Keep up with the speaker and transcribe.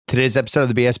Today's episode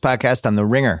of the BS Podcast on the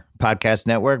Ringer Podcast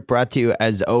Network, brought to you,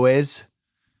 as always,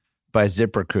 by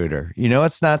ZipRecruiter. You know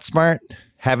what's not smart?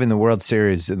 Having the World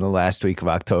Series in the last week of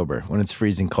October when it's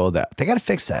freezing cold out. They got to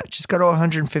fix that. Just go to a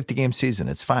 150-game season.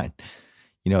 It's fine.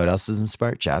 You know what else isn't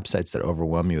smart? Job sites that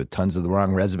overwhelm you with tons of the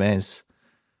wrong resumes.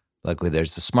 Luckily,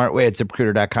 there's a smart way at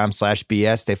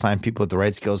ZipRecruiter.com/BS. They find people with the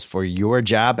right skills for your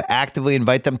job. Actively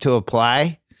invite them to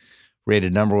apply.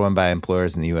 Rated #1 by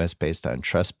employers in the U.S. based on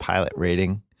Trustpilot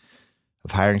rating of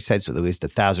hiring sites with at least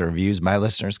 1,000 reviews. My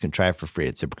listeners can try it for free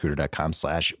at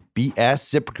ZipRecruiter.com/BS.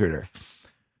 ZipRecruiter,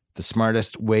 the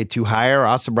smartest way to hire.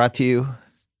 Also brought to you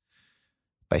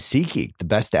by SeatGeek, the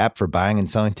best app for buying and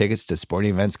selling tickets to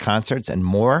sporting events, concerts, and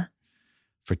more.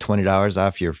 For $20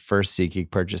 off your first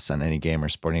SeatGeek purchase on any game or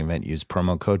sporting event, use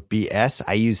promo code BS.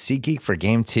 I use SeatGeek for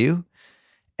Game 2,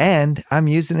 and I'm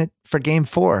using it for Game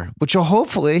 4, which will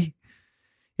hopefully,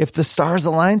 if the stars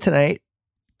align tonight,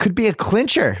 could be a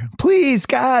clincher. Please,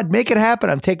 God, make it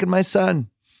happen. I'm taking my son.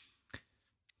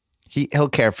 He'll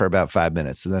care for about 5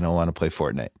 minutes, and then he'll want to play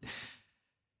Fortnite.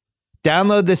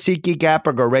 Download the SeatGeek app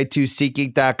or go right to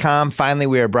SeatGeek.com. Finally,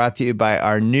 we are brought to you by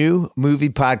our new movie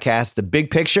podcast, The Big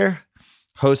Picture,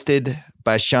 hosted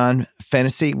by Sean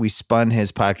Fennessy. We spun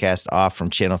his podcast off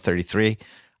from Channel 33.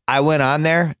 I went on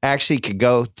there. Actually, could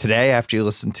go today after you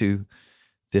listen to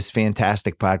this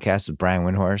fantastic podcast with Brian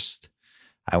Windhorst.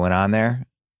 I went on there.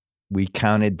 We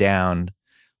counted down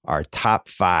our top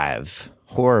 5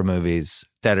 horror movies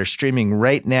that are streaming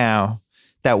right now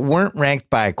that weren't ranked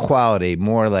by quality,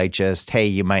 more like just, hey,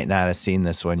 you might not have seen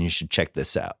this one. You should check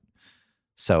this out.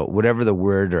 So whatever the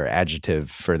word or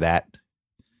adjective for that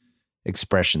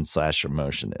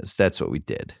expression/emotion is, that's what we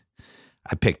did.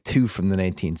 I picked 2 from the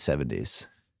 1970s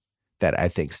that I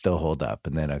think still hold up,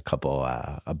 and then a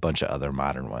bunch of other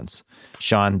modern ones.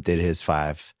 Sean did his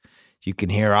 5. You can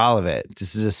hear all of it.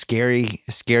 This is a scary,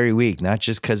 scary week, not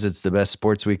just because it's the best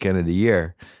sports weekend of the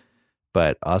year,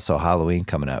 but also Halloween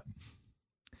coming up.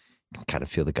 You can kind of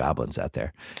feel the goblins out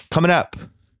there. Coming up,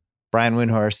 Brian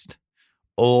Windhorst,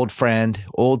 old friend,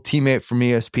 old teammate from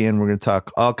ESPN. We're going to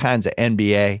talk all kinds of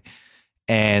NBA.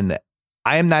 And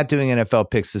I am not doing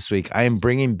NFL picks this week. I am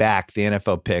bringing back the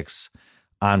NFL picks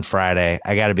on Friday.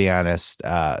 I got to be honest,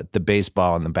 the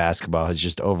baseball and the basketball has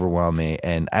just overwhelmed me,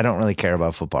 and I don't really care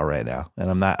about football right now. And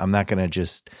I'm not going to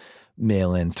just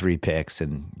mail in 3 picks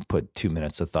and put 2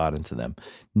 minutes of thought into them.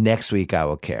 Next week, I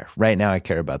will care. Right now, I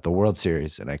care about the World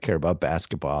Series, and I care about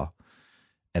basketball,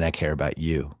 and I care about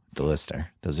you, the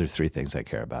listener. Those are 3 things I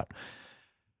care about.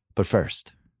 But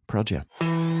first, Pearl Jam.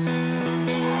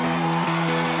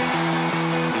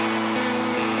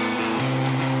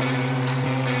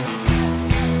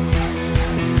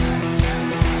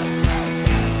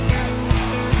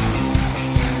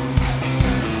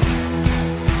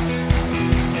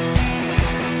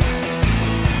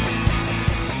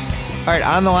 All right,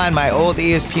 on the line, my old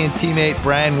ESPN teammate,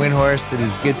 Brian Windhorst. It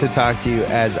is good to talk to you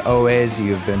as always.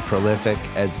 You have been prolific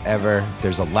as ever.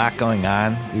 There's a lot going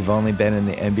on. We've only been in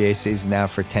the NBA season now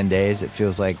for 10 days. It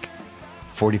feels like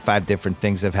 45 different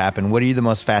things have happened. What are you the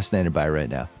most fascinated by right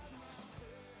now?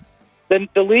 The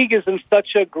league is in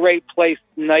such a great place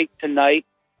night to night.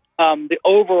 The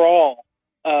overall,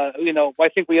 I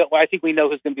think we know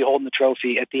who's going to be holding the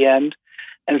trophy at the end.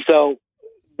 And so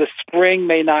the spring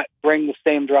may not bring the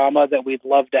same drama that we'd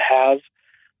love to have,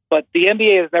 but the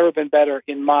NBA has never been better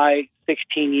in my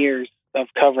 16 years of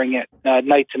covering it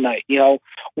night to night.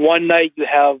 One night you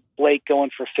have Blake going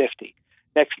for 50.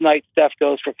 Next night, Steph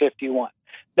goes for 51.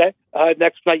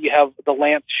 Next night you have the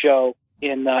Lance show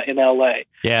in LA.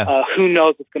 Yeah. Who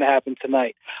knows what's going to happen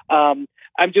tonight? I'm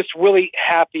just really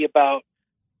happy about,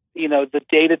 the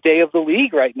day-to-day of the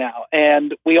league right now.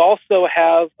 And we also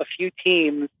have a few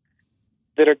teams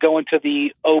that are going to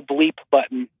the bleep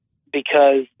button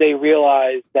because they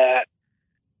realize that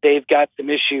they've got some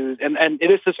issues. And it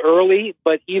is early,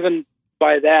 but even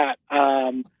by that,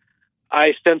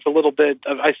 I sense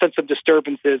some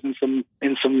disturbances in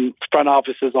some front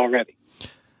offices already.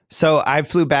 So I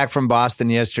flew back from Boston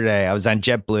yesterday. I was on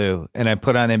JetBlue, and I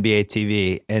put on NBA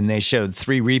TV, and they showed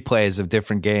 3 replays of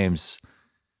different games,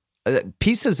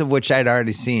 pieces of which I'd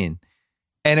already seen.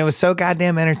 And it was so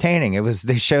goddamn entertaining.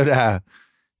 They showed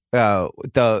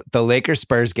the Lakers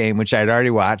Spurs game, which I'd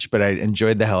already watched, but I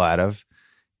enjoyed the hell out of.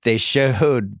 They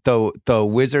showed the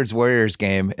Wizards Warriors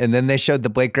game, and then they showed the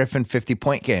Blake Griffin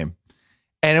 50-point game.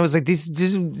 And it was like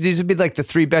these would be like the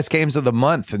 3 best games of the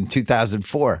month in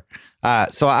 2004.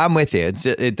 So I'm with you.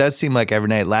 It does seem like every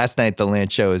night. Last night the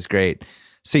Lance show is great.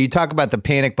 So you talk about the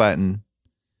panic button.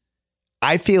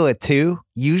 I feel it too.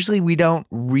 Usually we don't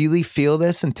really feel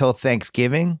this until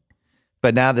Thanksgiving,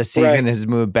 but now the season has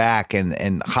moved back,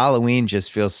 and Halloween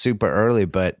just feels super early.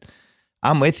 But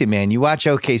I'm with you, man. You watch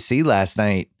OKC last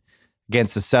night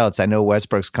against the Celtics. I know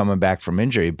Westbrook's coming back from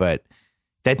injury, but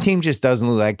that team just doesn't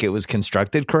look like it was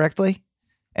constructed correctly.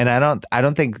 And I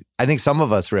think some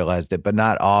of us realized it, but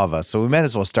not all of us. So we might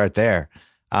as well start there.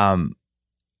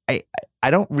 I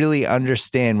don't really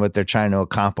understand what they're trying to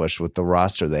accomplish with the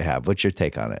roster they have. What's your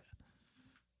take on it?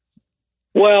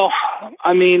 Well,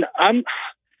 I mean,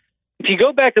 if you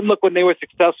go back and look when they were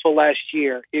successful last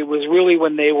year, it was really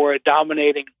when they were a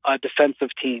dominating defensive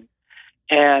team.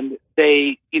 And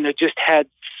they, just had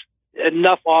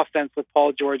enough offense with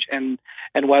Paul George and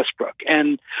Westbrook.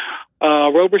 And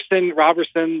Roberson. I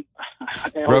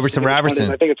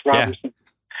think it's Roberson.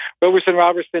 Yeah.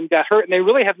 Roberson got hurt, and they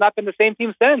really have not been the same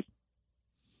team since.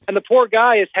 And the poor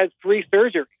guy has had 3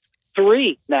 surgeries.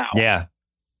 3 now. Yeah.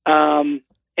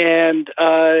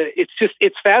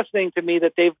 It's fascinating to me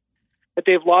that they've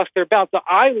lost their balance. So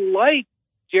I like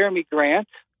Jeremy Grant,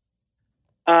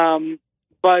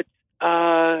 but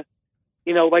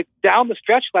like down the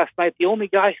stretch last night, the only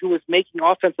guy who was making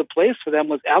offensive plays for them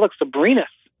was Alex Abrinas,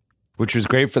 which was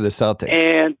great for the Celtics.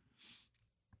 And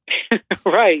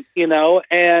right, and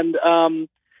I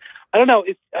don't know.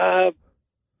 It's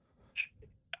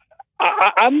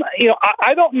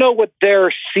I don't know what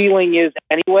their ceiling is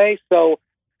anyway. So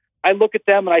I look at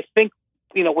them and I think,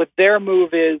 what their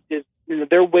move is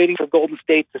they're waiting for Golden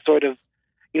State to sort of,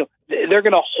 they're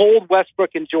going to hold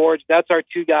Westbrook and George. That's our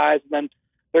 2 guys. And then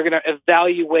they're going to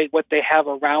evaluate what they have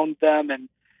around them and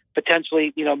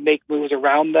potentially, make moves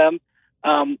around them.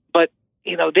 But,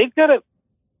 they've got to,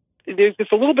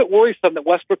 it's a little bit worrisome that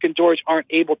Westbrook and George aren't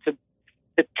able to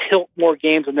tilt more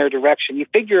games in their direction. You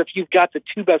figure if you've got the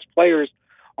 2 best players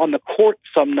on the court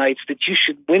some nights that you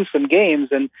should win some games.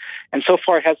 And so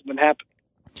far it hasn't been happening.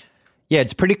 Yeah,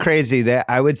 it's pretty crazy that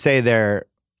I would say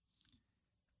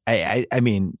I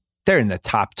mean, they're in the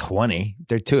top 20.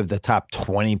 They're 2 of the top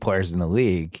 20 players in the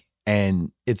league,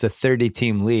 and it's a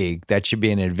 30-team league. That should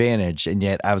be an advantage. And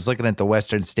yet I was looking at the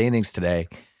Western standings today,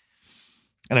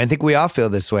 and I think we all feel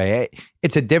this way.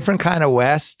 It's a different kind of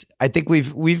West. I think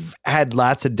we've had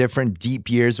lots of different deep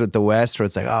years with the West where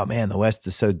it's like, oh man, the West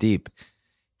is so deep.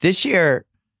 This year,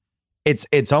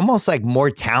 it's almost like more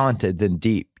talented than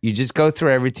deep. You just go through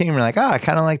every team. You're like, oh, I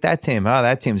kind of like that team. Oh,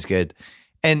 that team's good.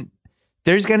 And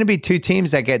there's going to be 2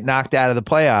 teams that get knocked out of the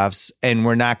playoffs, and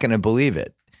we're not going to believe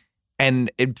it.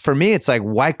 And for me, it's like,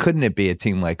 why couldn't it be a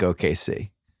team like OKC?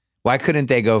 Why couldn't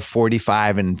they go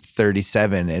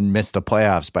 45-37 and miss the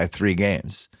playoffs by 3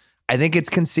 games? I think it's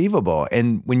conceivable.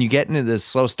 And when you get into this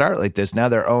slow start like this, now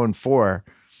they're 0-4.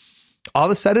 All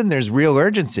of a sudden, there's real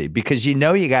urgency because you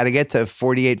got to get to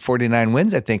 48, 49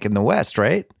 wins, I think, in the West,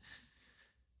 right?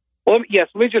 Well, yes.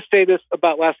 Let me just say this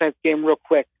about last night's game real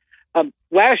quick.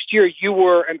 Last year, you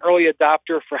were an early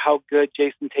adopter for how good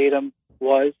Jason Tatum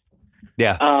was.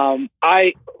 Yeah.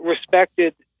 I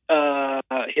respected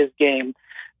his game,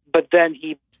 but then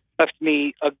he left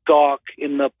me a gawk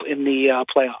in the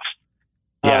playoffs.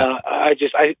 Yeah.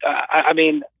 I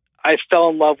mean, I fell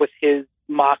in love with his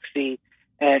moxie,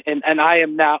 and I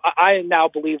now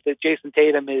believe that Jason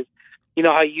Tatum is,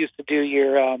 how you used to do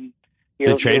your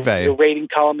trade value, your rating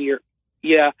column,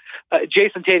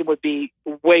 Jason Tatum would be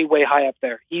way, way high up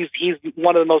there. He's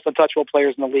one of the most untouchable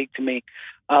players in the league to me.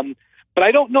 But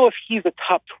I don't know if he's a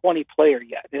top 20 player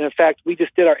yet. And in fact, we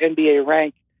just did our NBA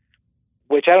rank,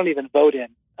 which I don't even vote in.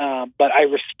 But I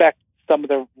respect some of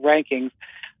the rankings.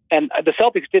 And the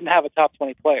Celtics didn't have a top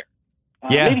 20 player.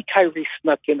 Maybe Kyrie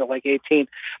snuck into like 18.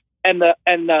 And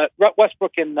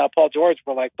Westbrook and Paul George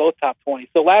were like both top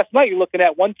 20. So last night you're looking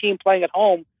at one team playing at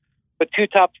home with 2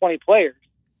 top 20 players.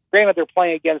 Granted, they're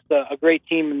playing against a great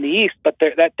team in the East, but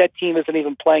that team isn't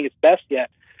even playing its best yet.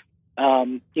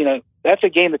 That's a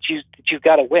game that you've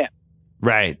got to win,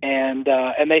 right? And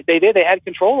they did. They had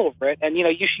control over it, and you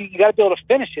got to be able to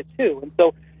finish it too. And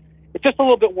so it's just a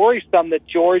little bit worrisome that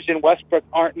George and Westbrook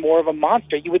aren't more of a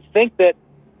monster. You would think that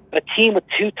a team with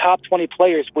 2 top 20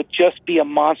 players would just be a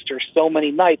monster so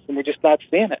many nights, and we're just not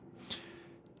seeing it.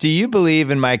 Do you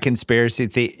believe in my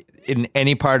conspiracy in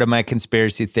any part of my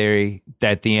conspiracy theory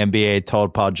that the NBA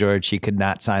told Paul George he could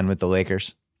not sign with the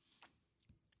Lakers?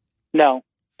 No,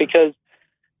 because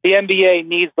the NBA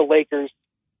needs the Lakers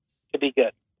to be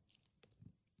good,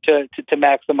 to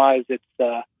maximize its.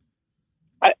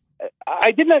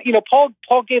 I did not,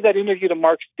 Paul gave that interview to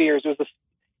Mark Spears.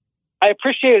 I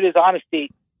appreciated his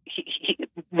honesty.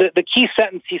 The key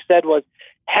sentence he said was,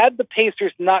 "Had the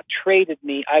Pacers not traded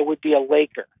me, I would be a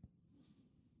Laker."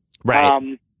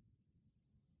 Right.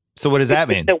 So what does that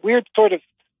mean? It's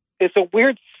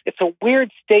a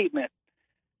weird statement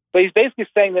But he's basically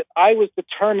saying that I was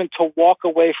determined to walk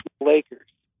away from the Lakers.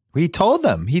 He told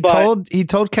them. He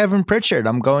told Kevin Pritchard,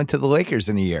 "I'm going to the Lakers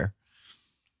in a year."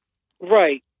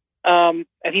 Right. And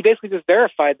he basically just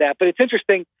verified that. But it's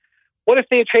interesting. What if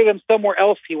they had traded him somewhere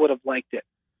else? He would have liked it.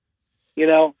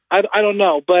 I don't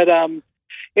know. But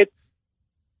it's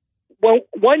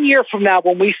 1 year from now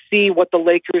when we see what the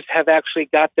Lakers have actually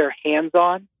got their hands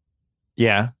on.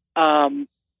 Yeah.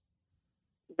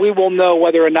 We will know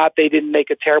whether or not they didn't make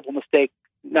a terrible mistake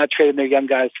not trading their young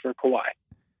guys for Kawhi.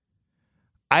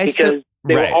 Because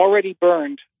they were already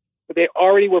burned. They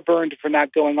already were burned for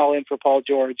not going all in for Paul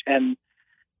George. And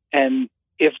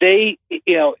if they,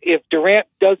 if Durant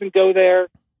doesn't go there,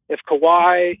 if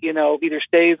Kawhi, either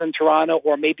stays in Toronto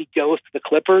or maybe goes to the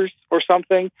Clippers or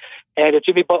something, and if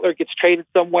Jimmy Butler gets traded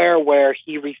somewhere where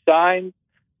he resigns,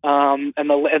 and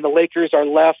the Lakers are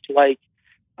left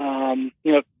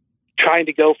trying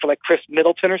to go for like Chris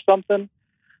Middleton or something,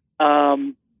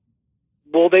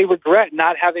 will they regret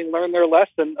not having learned their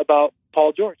lesson about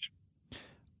Paul George?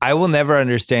 I will never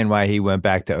understand why he went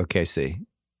back to OKC.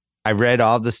 I read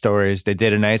all the stories. They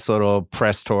did a nice little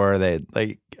press tour.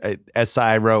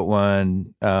 SI wrote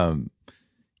one,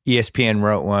 ESPN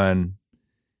wrote one,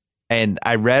 and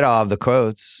I read all of the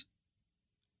quotes.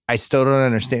 I still don't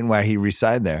understand why he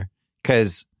resigned there.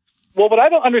 But I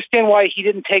don't understand why he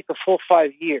didn't take the full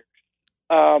 5 years.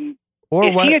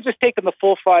 He had just taken the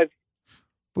full 5,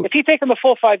 if he'd taken the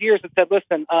full 5 years and said,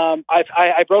 "Listen,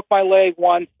 I broke my leg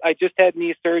once. I just had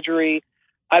knee surgery.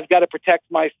 I've got to protect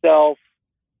myself.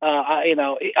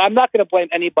 I'm not going to blame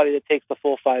anybody that takes the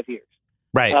full 5 years.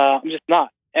 Right. I'm just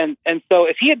not. And so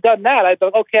if he had done that, I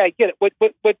thought, okay, I get it.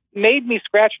 What made me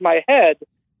scratch my head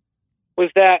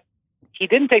was that he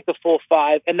didn't take the full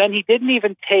 5, and then he didn't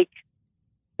even take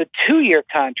the 2-year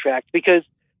contract because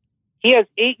he has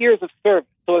 8 years of service.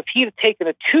 So if he had taken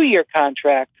a 2-year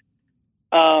contract,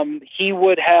 he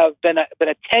would have been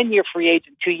a 10-year free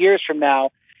agent 2 years from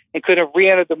now and could have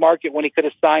re-entered the market when he could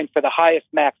have signed for the highest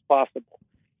max possible.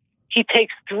 He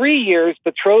takes 3 years,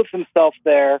 betroths himself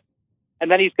there, and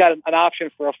then he's got an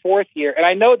option for a 4th year. And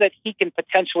I know that he can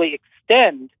potentially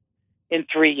extend in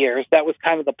 3 years. That was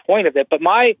kind of the point of it. But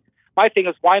my thing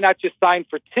is, why not just sign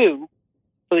for 2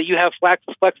 so that you have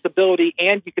flexibility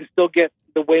and you can still get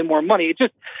the way more money? It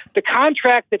just, the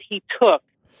contract that he took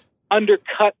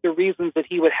undercut the reasons that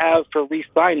he would have for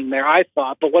re-signing there, I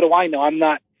thought. But what do I know? I'm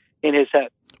not in his head.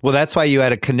 Well, that's why you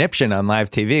had a conniption on live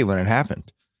TV when it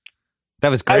happened. That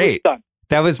was great.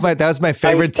 That was my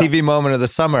favorite TV moment of the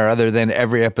summer, other than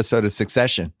every episode of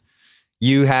Succession.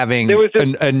 You having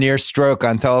a near stroke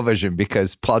on television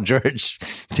because Paul George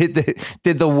did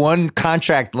the one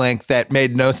contract length that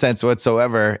made no sense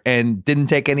whatsoever and didn't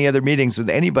take any other meetings with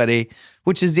anybody,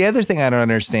 which is the other thing I don't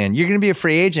understand. You're going to be a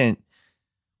free agent.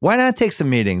 Why not take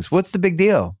some meetings? What's the big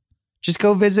deal? Just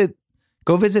go visit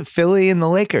Philly and the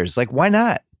Lakers. Like, why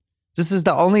not? This is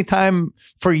the only time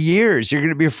for years you're going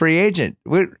to be a free agent.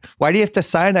 Why do you have to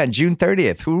sign on June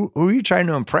 30th? Who are you trying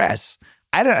to impress?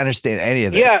 I don't understand any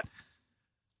of that. Yeah.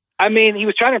 I mean, he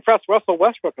was trying to impress Russell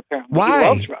Westbrook, apparently. Why? He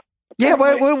loves Russell, yeah,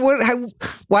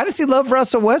 why does he love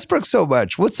Russell Westbrook so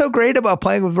much? What's so great about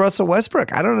playing with Russell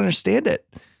Westbrook? I don't understand it.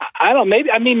 I don't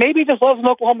know. Maybe he just loves in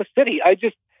Oklahoma City.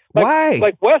 Why?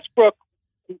 Like Westbrook,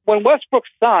 when Westbrook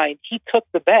signed, he took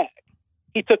the bag.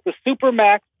 He took the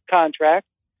Supermax contract,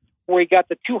 where he got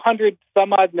the 200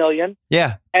 some odd million.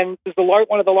 Yeah. And it was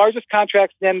one of the largest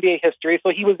contracts in NBA history.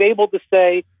 So he was able to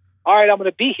say, all right, I'm going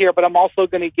to be here, but I'm also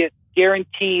going to get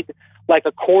guaranteed like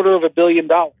 $250 million.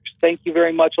 Thank you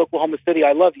very much, Oklahoma City.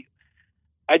 I love you.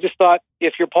 I just thought,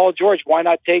 if you're Paul George, why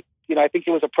not take, I think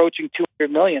it was approaching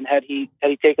 $200 million had he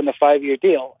taken the 5-year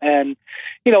deal. And,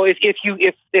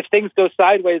 if things go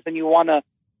sideways and you want to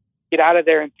get out of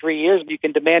there in 3 years, you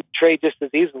can demand trade just as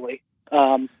easily.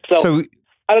 So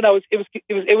I don't know.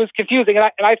 It was confusing,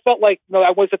 and I felt like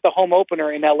I was at the home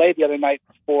opener in LA the other night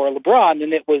for LeBron,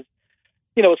 and it was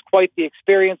it was quite the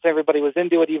experience. Everybody was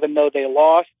into it, even though they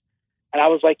lost. And I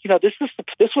was like, this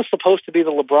was supposed to be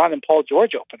the LeBron and Paul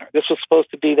George opener. This was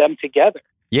supposed to be them together.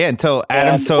 Yeah, until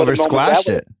Adam Silver squashed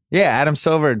it. Yeah, Adam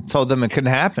Silver told them it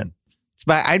couldn't happen.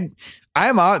 This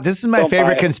is my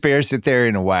favorite conspiracy theory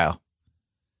in a while.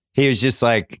 He was just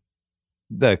like,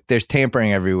 look, there's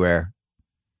tampering everywhere.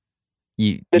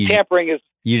 Tampering is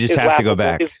you just is have laughable, to go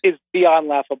back. Is beyond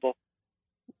laughable.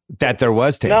 That there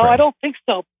was tampering. No, I don't think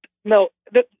so. No,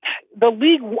 the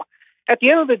league. At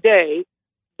the end of the day,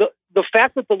 the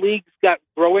fact that the league's got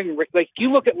growing, like if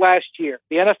you look at last year,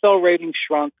 the NFL ratings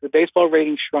shrunk, the baseball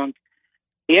ratings shrunk,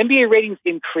 the NBA ratings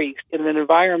increased in an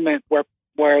environment where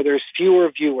there's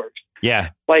fewer viewers.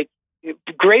 Yeah, like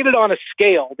graded on a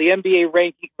scale, the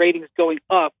NBA ratings going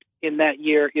up in that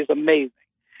year is amazing.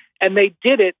 And they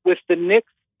did it with the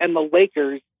Knicks and the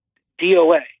Lakers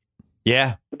DOA.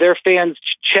 Yeah. Their fans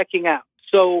checking out.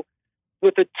 So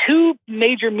with the two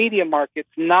major media markets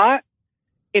not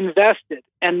invested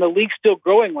and the league still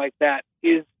growing like that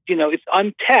is, it's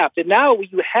untapped. And now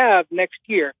you have next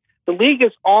year, the league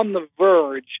is on the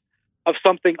verge of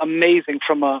something amazing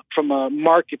from a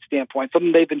market standpoint,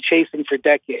 something they've been chasing for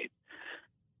decades.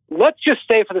 Let's just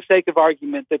say, for the sake of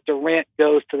argument, that Durant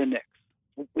goes to the Knicks.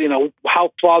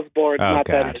 How plausible or not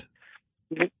that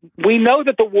is. We know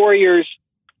that the Warriors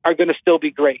are going to still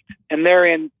be great, and they're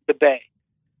in the Bay.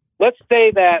 Let's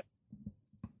say that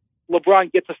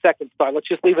LeBron gets a second star. Let's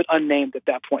just leave it unnamed at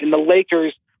that point. And the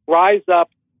Lakers rise up,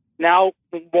 now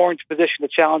more into position to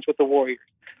challenge with the Warriors.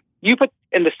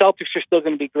 And the Celtics are still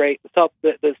going to be great.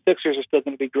 The Sixers are still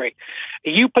going to be great.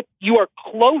 You are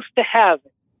close to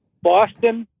having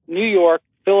Boston, New York,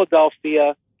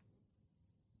 Philadelphia,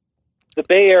 the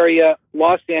Bay Area,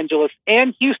 Los Angeles,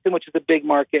 and Houston, which is a big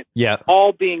market,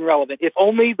 all being relevant. If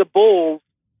only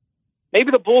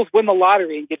maybe the Bulls win the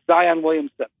lottery and get Zion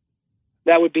Williamson.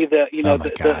 That would be the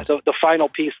final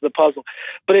piece of the puzzle.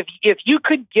 But if you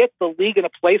could get the league in a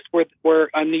place where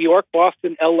New York,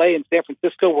 Boston, LA, and San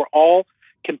Francisco were all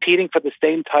competing for the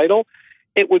same title,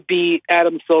 it would be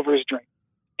Adam Silver's dream.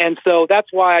 And so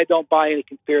that's why I don't buy any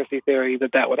conspiracy theory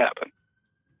that would happen.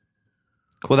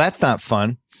 Well, that's not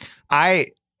fun. I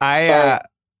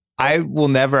will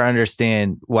never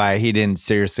understand why he didn't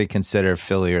seriously consider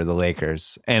Philly or the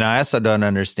Lakers. And I also don't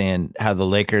understand how the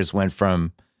Lakers went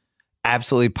from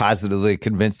absolutely positively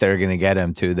convinced they were going to get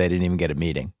him to they didn't even get a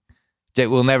meeting.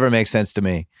 It will never make sense to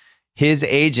me. His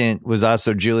agent was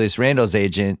also Julius Randle's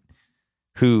agent,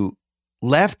 who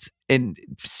left and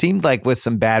seemed like with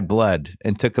some bad blood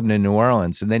and took him to New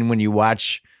Orleans. And then when you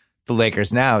watch the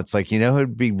Lakers now, it's like,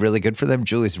 who'd be really good for them?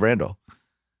 Julius Randle.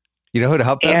 You know who'd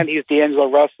help them? And he's D'Angelo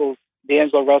Russell's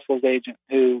agent,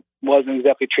 who wasn't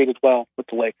exactly treated well with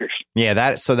the Lakers. Yeah,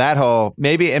 that whole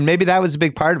maybe that was a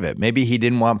big part of it. Maybe he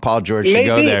didn't want Paul George to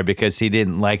go there because he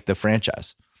didn't like the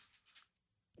franchise.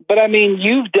 But I mean,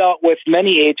 you've dealt with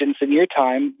many agents in your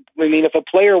time. I mean, if a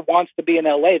player wants to be in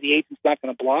LA, the agent's not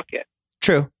going to block it.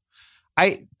 True.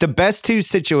 The best two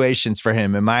situations for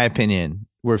him, in my opinion,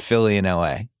 were Philly and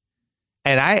LA.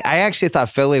 And I actually thought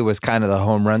Philly was kind of the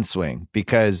home run swing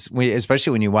because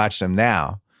especially when you watch them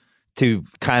now, to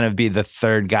kind of be the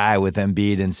third guy with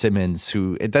Embiid and Simmons,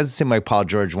 who it doesn't seem like Paul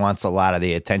George wants a lot of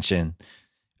the attention.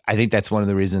 I think that's one of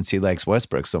the reasons he likes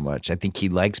Westbrook so much. I think he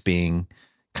likes being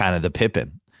kind of the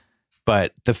Pippen.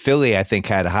 But the Philly, I think,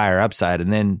 had a higher upside.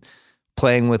 And then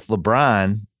playing with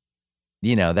LeBron,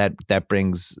 that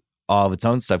brings all of its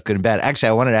own stuff, good and bad. Actually,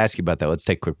 I wanted to ask you about that. Let's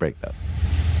take a quick break, though.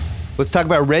 Let's talk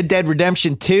about Red Dead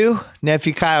Redemption 2,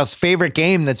 Nephew Kyle's favorite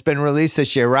game that's been released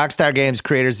this year. Rockstar Games,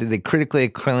 creators of the critically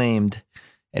acclaimed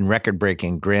and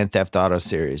record-breaking Grand Theft Auto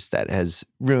series that has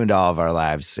ruined all of our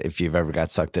lives if you've ever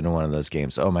got sucked into one of those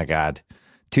games. Oh, my God.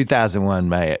 2001,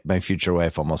 my future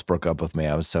wife almost broke up with me.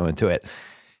 I was so into it.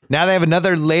 Now they have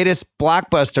another latest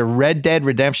blockbuster, Red Dead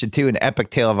Redemption 2, an epic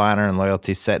tale of honor and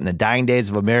loyalty set in the dying days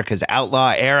of America's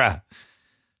outlaw era,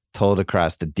 told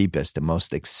across the deepest and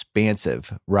most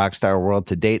expansive Rockstar world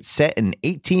to date, set in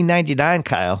 1899,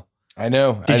 Kyle. I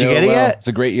know. Did you get it yet? It's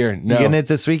a great year. No. You getting it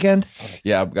this weekend?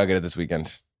 Yeah, I'll get it this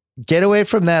weekend. Get away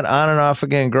from that on and off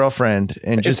again girlfriend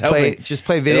and just play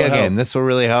video game. This will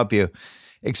really help you.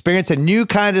 Experience a new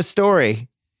kind of story.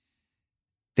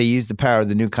 They use the power of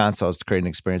the new consoles to create an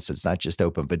experience that's not just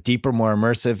open, but deeper, more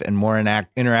immersive, and more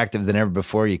interactive than ever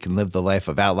before. You can live the life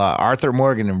of outlaw Arthur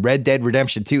Morgan in Red Dead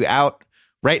Redemption 2, out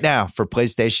right now for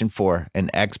PlayStation 4 and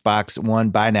Xbox One.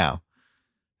 Buy now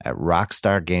at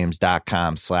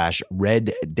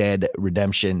rockstargames.com/Red Dead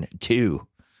Redemption 2.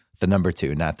 The number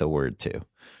 2, not the word 2.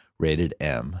 Rated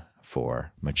M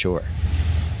for mature.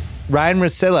 Ryan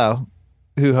Russillo,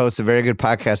 who hosts a very good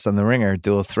podcast on The Ringer,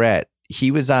 Dual Threat, he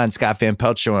was on Scott Van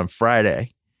Pelt's show on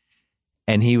Friday,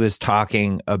 and he was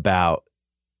talking about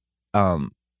a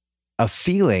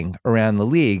feeling around the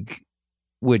league,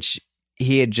 which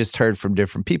he had just heard from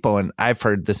different people. And I've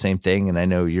heard the same thing, and I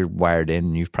know you're wired in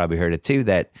and you've probably heard it too,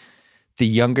 that the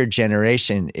younger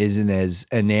generation isn't as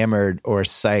enamored or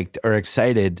psyched or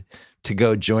excited to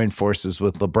go join forces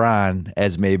with LeBron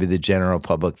as maybe the general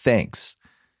public thinks.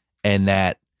 And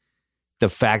that the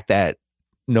fact that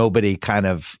nobody kind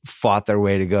of fought their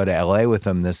way to go to LA with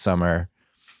him this summer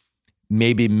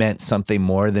maybe meant something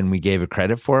more than we gave it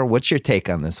credit for. What's your take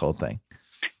on this whole thing?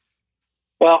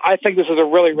 Well, I think this is a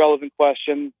really relevant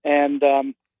question. And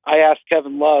I asked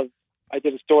Kevin Love. I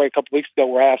did a story a couple weeks ago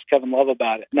where I asked Kevin Love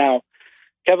about it. Now,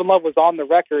 Kevin Love was on the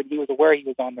record. He was aware he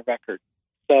was on the record.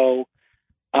 So,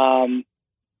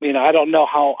 I don't know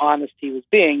how honest he was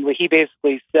being, but he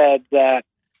basically said that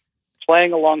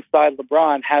playing alongside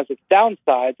LeBron has its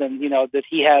downsides, and that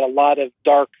he had a lot of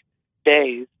dark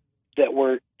days that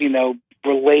were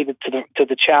related to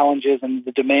the challenges and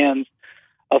the demands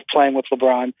of playing with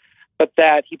LeBron, but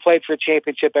that he played for a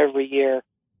championship every year,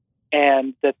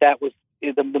 and that was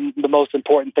the most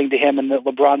important thing to him, and that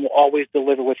LeBron will always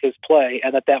deliver with his play,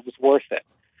 and that was worth it.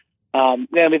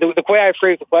 The way I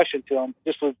phrased the question to him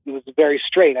was very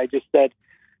straight. I just said,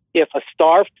 if a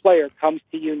star player comes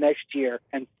to you next year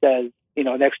and says,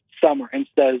 next summer, and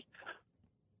says,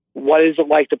 what is it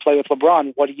like to play with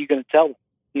LeBron? What are you going to tell them?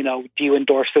 Do you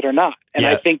endorse it or not? And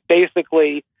I think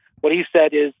basically what he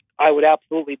said is, I would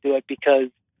absolutely do it because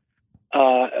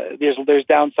there's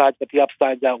downsides, but the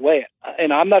upsides outweigh it.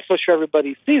 And I'm not so sure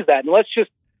everybody sees that. And let's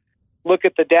just look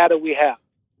at the data we have.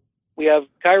 We have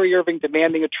Kyrie Irving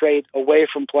demanding a trade away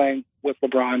from playing with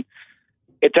LeBron.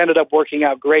 It's ended up working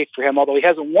out great for him. Although he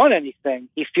hasn't won anything,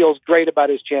 he feels great about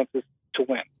his chances to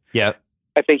win. Yeah.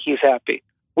 I think he's happy.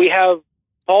 We have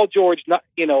Paul George,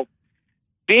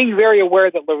 being very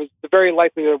aware that there was very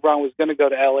likely LeBron was going to go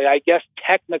to LA. I guess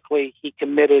technically he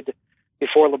committed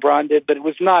before LeBron did, but it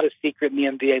was not a secret in the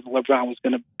NBA that LeBron was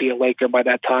going to be a Laker by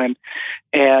that time.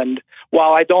 And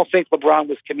while I don't think LeBron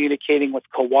was communicating with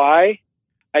Kawhi,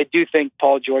 I do think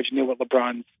Paul George knew what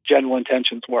LeBron's general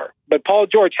intentions were. But Paul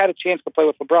George had a chance to play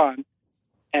with LeBron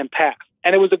and passed.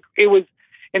 And it was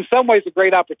in some ways a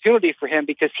great opportunity for him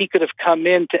because he could have come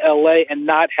into LA and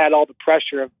not had all the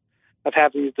pressure of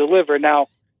having to deliver. Now,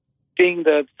 being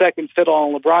the second fiddle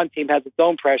on LeBron team has its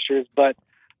own pressures, but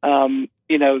had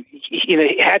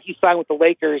he signed with the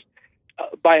Lakers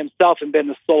by himself and been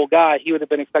the sole guy, he would have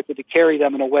been expected to carry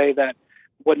them in a way that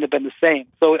wouldn't have been the same.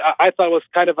 So I thought it was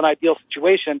kind of an ideal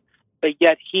situation, but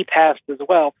yet he passed as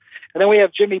well. And then we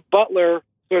have Jimmy Butler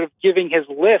sort of giving his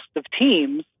list of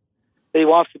teams that he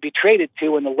wants to be traded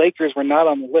to, and the Lakers were not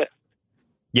on the list.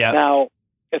 Yeah. Now,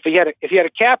 if you had a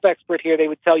cap expert here, they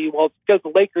would tell you, well, it's because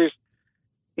the Lakers,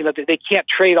 they can't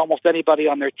trade almost anybody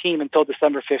on their team until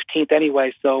December 15th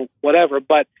anyway, so whatever.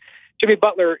 But Jimmy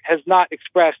Butler has not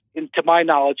expressed, to my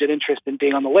knowledge, an interest in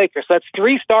being on the Lakers. So that's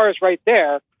three stars right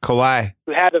there. Kawhi,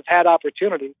 who have had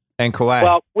opportunities. And Kawhi.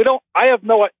 Well, we don't. I have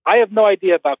no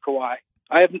idea about Kawhi.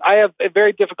 I have a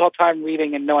very difficult time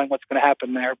reading and knowing what's going to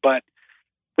happen there. But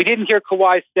we didn't hear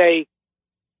Kawhi say,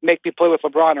 "Make me play with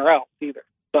LeBron or else" either.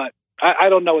 But I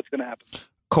don't know what's going to happen.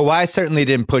 Kawhi certainly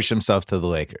didn't push himself to the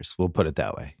Lakers. We'll put it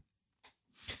that way.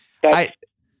 That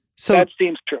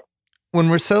seems true. When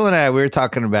Russillo and we were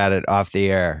talking about it off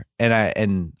the air, and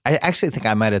I actually think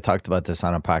I might have talked about this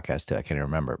on a podcast too. I can't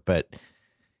remember, but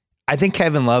I think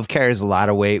Kevin Love carries a lot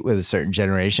of weight with a certain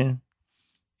generation,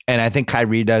 and I think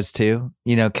Kyrie does too.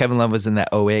 Kevin Love was in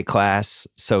that 08 class,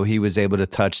 so he was able to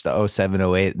touch the 07,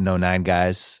 08, and 09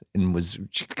 guys, and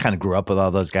kind of grew up with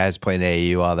all those guys playing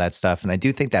AAU, all that stuff. And I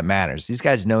do think that matters. These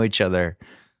guys know each other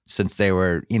since they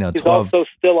were, 12. He's also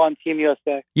still on Team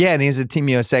USA. Yeah, and he's a Team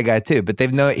USA guy too. But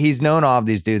he's known all of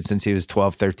these dudes since he was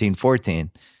 12, 13,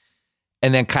 14.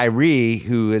 And then Kyrie,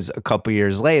 who is a couple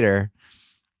years later,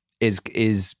 is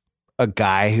a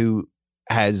guy who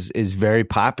is very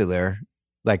popular,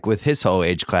 like with his whole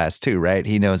age class too, right?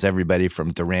 He knows everybody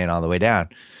from Durant all the way down.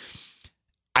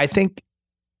 I think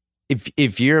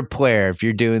if you're a player, if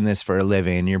you're doing this for a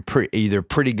living and you're either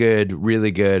pretty good,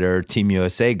 really good, or Team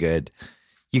USA good,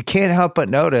 you can't help but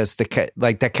notice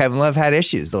that Kevin Love had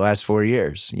issues the last 4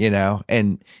 years,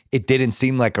 and it didn't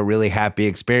seem like a really happy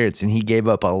experience. And he gave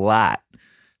up a lot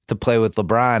to play with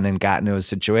LeBron and got into a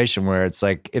situation where it's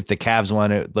like, if the Cavs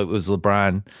won it was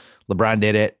LeBron. LeBron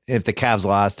did it. If the Cavs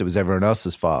lost, it was everyone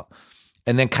else's fault.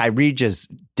 And then Kyrie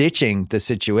just ditching the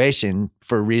situation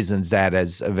for reasons that,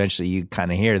 as eventually you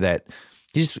kind of hear, that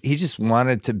he just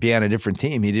wanted to be on a different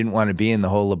team. He didn't want to be in the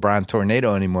whole LeBron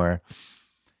tornado anymore.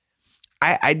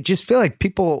 I just feel like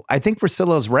I think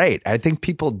Russillo's right. I think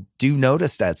people do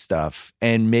notice that stuff,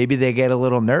 and maybe they get a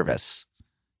little nervous,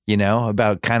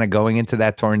 about kind of going into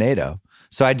that tornado.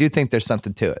 So I do think there's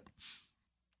something to it.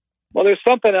 Well, there's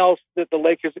something else that the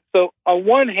Lakers. So on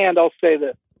one hand, I'll say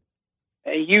that,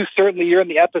 and you're in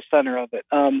the epicenter of it.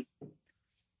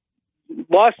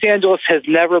 Los Angeles has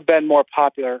never been more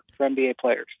popular for NBA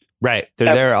players. Right.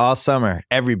 They're there all summer.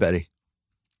 Everybody.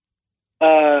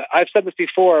 I've said this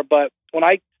before, but when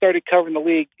I started covering the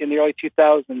league in the early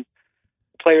 2000s,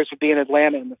 players would be in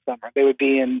Atlanta in the summer. They would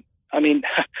be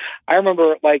I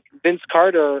remember like Vince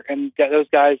Carter and those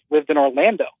guys lived in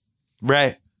Orlando.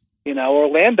 Right.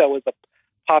 Orlando was a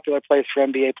popular place for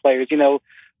NBA players,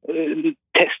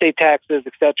 state taxes,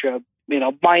 etc.,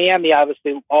 Miami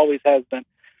obviously always has been.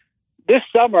 This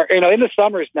summer, in the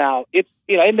summers now, it's,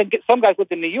 and then some guys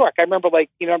lived in New York. I remember,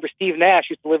 remember Steve Nash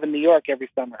used to live in New York every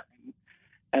summer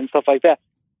and stuff like that.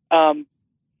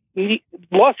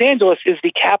 Los Angeles is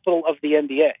the capital of the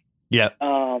NBA. Yeah.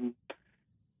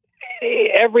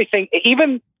 Everything,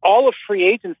 even all of free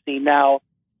agency now,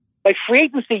 like free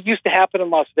agency used to happen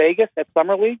in Las Vegas at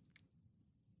Summer League.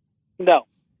 No,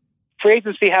 free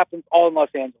agency happens all in Los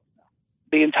Angeles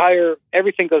now.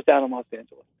 Everything goes down in Los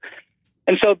Angeles.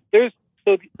 And so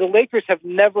the Lakers have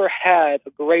never had a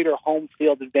greater home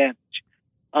field advantage.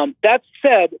 That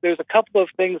said, there's a couple of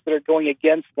things that are going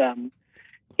against them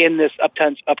in this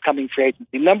upcoming free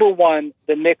agency. Number one,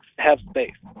 the Knicks have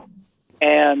space.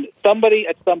 And somebody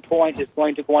at some point is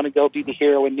going to want to go be the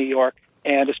hero in New York.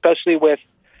 And especially with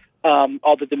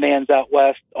all the demands out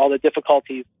west, all the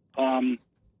difficulties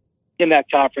in that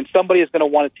conference, somebody is going to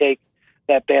want to take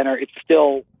that banner. It's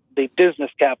still the business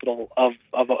capital of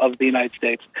the United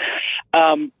States.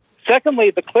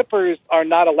 Secondly, the Clippers are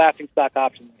not a laughingstock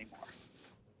option anymore.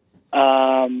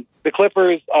 The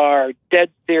Clippers are dead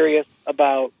serious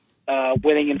about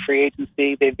winning in free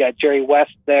agency. They've got Jerry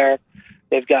West there.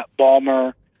 They've got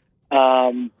Ballmer.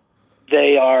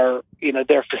 They are,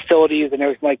 their facilities and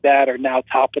everything like that are now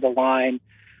top of the line.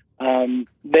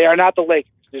 They are not the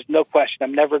Lakers. There's no question.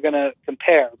 I'm never going to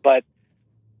compare, but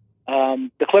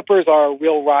the Clippers are a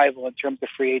real rival in terms of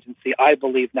free agency, I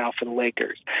believe, now for the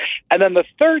Lakers. And then the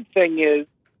third thing is,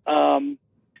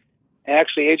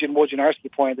 actually, Adrian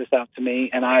Wojnarowski pointed this out to me,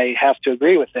 and I have to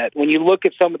agree with it. When you look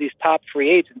at some of these top free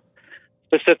agents,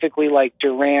 specifically like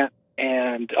Durant,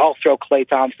 and I'll throw Klay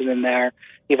Thompson in there,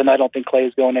 even though I don't think Klay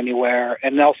is going anywhere,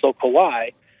 and also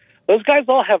Kawhi, those guys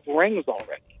all have rings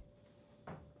already.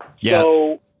 Yeah.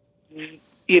 So,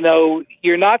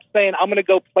 you're not saying I'm going to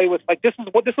go play with, this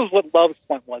is what Love's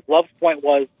point was. Love's point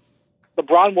was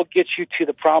LeBron will get you to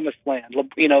the promised land.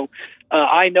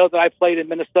 I know that I played in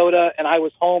Minnesota and I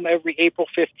was home every April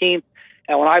 15th.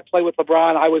 And when I play with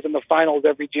LeBron, I was in the finals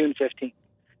every June 15th.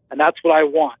 And that's what I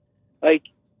want.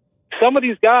 Some of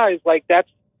these guys, that's,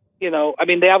 they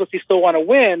obviously still want to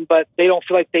win, but they don't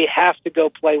feel like they have to go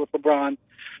play with LeBron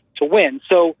to win.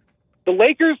 So the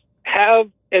Lakers have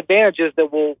advantages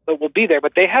that will be there,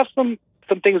 but they have some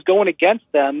things going against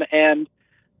them. And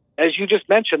as you just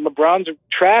mentioned, LeBron's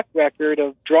track record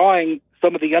of drawing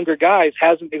some of the younger guys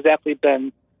hasn't exactly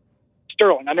been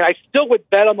sterling. I still would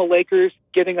bet on the Lakers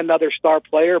getting another star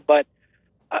player, but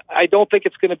I don't think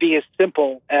it's going to be as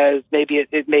simple as maybe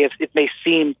it may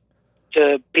seem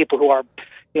to people who are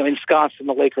ensconced in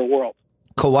the Laker world.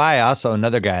 Kawhi, also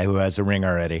another guy who has a ring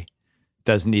already,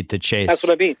 doesn't need to chase. That's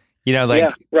what I mean. Yeah,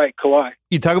 right, Kawhi.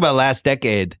 You talk about last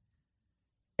decade,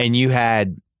 and you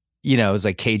had, it was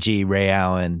like KG, Ray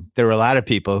Allen. There were a lot of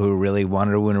people who really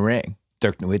wanted to win a ring.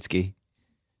 Dirk Nowitzki,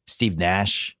 Steve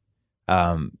Nash.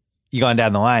 You going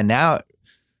down the line now,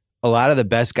 a lot of the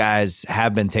best guys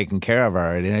have been taken care of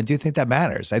already, and I do think that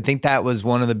matters. I think that was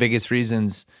one of the biggest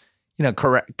reasons.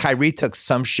 Kyrie took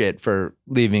some shit for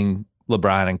leaving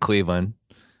LeBron in Cleveland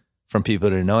from people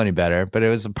who didn't know any better, but it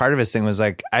was a part of his thing was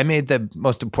I made the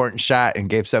most important shot in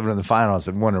Game 7 of the finals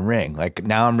and won a ring.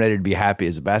 Now I'm ready to be happy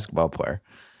as a basketball player.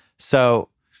 So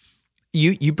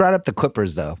you brought up the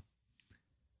Clippers though.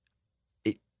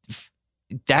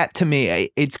 That to me,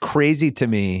 it's crazy to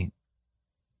me,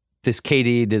 this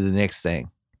KD to the Knicks thing,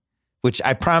 which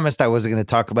I promised I wasn't going to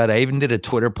talk about. I even did a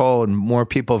Twitter poll and more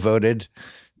people voted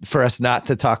for us not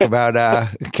to talk about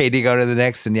KD going to the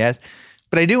Knicks than yes.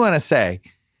 But I do want to say,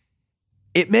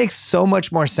 it makes so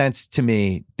much more sense to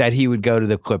me that he would go to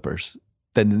the Clippers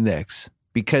than the Knicks,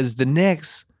 because the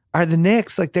Knicks are the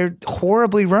Knicks. They're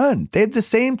horribly run. They have the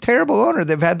same terrible owner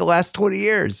they've had the last 20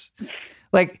 years.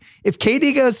 If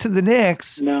KD goes to the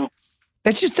Knicks, no,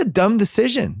 that's just a dumb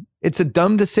decision. It's a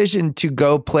dumb decision to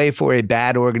go play for a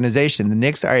bad organization. The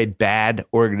Knicks are a bad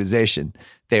organization.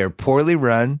 They are poorly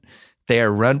run. They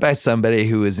are run by somebody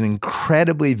who is an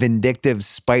incredibly vindictive,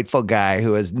 spiteful guy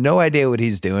who has no idea what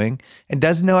he's doing and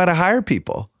doesn't know how to hire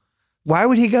people. Why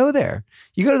would he go there?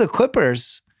 You go to the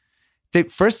Clippers,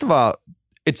 first of all,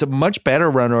 it's a much better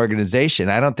run organization.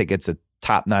 I don't think it's a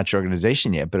top-notch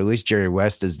organization yet, but at least Jerry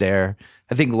West is there.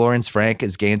 I think Lawrence Frank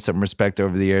has gained some respect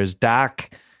over the years. Doc,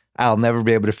 I'll never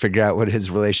be able to figure out what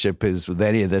his relationship is with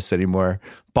any of this anymore.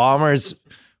 Ballmer's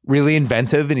really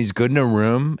inventive and he's good in a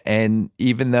room. And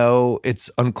even though it's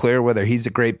unclear whether he's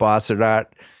a great boss or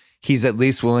not, he's at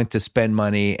least willing to spend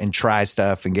money and try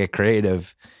stuff and get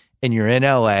creative. And you're in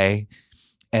LA.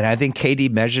 And I think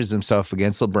KD measures himself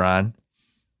against LeBron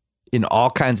in all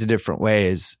kinds of different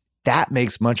ways. that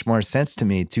makes much more sense to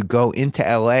me, to go into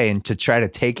LA and to try to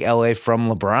take LA from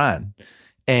LeBron,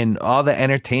 and all the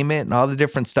entertainment and all the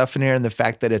different stuff in here, and the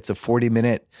fact that it's a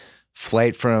 40-minute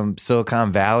flight from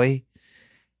Silicon Valley.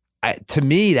 To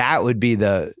me, that would be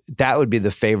the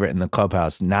favorite in the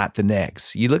clubhouse, not the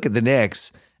Knicks. You look at the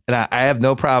Knicks, and I have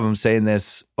no problem saying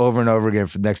this over and over again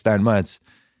for the next 9 months.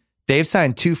 They've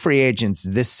signed 2 free agents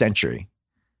this century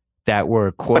that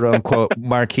were quote unquote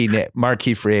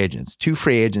marquee free agents. 2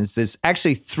 free agents. There's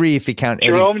actually 3 if you count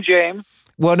Jerome James.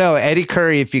 Well, no, Eddie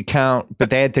Curry if you count,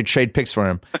 but they had to trade picks for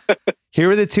him.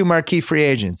 Here are the 2 marquee free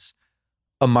agents.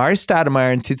 Amari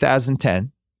Stoudemire in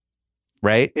 2010,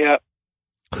 right? Yeah.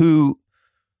 Who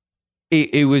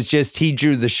it was just, he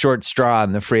drew the short straw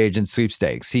in the free agent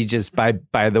sweepstakes. He just,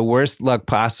 by the worst luck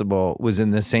possible, was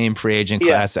in the same free agent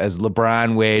class as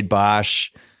LeBron, Wade,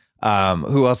 Bosh.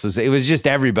 Who else was it? It was just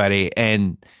everybody.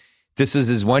 And this was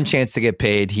his one chance to get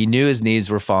paid. He knew his knees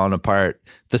were falling apart.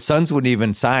 The Suns wouldn't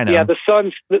even sign him. Yeah, the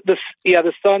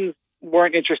Suns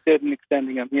weren't interested in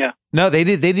extending him. Yeah. No, they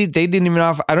didn't even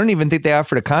offer. I don't even think they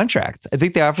offered a contract. I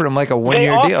think they offered him like a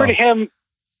 1-year deal.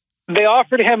 They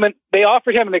offered him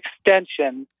an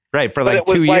extension. Right, for like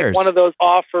 2 years. One of those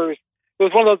offers. It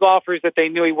was one of those offers that they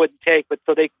knew he wouldn't take, but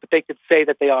they could say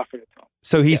that they offered it to him.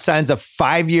 So he signs a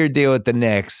 5-year deal with the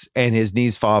Knicks, and his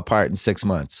knees fall apart in 6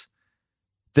 months.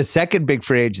 The second big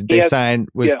free agent they signed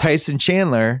was Tyson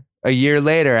Chandler a year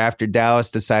later, after Dallas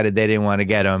decided they didn't want to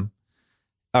get him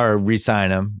or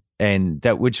re-sign him, and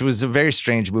which was a very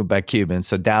strange move by Cuban.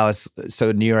 So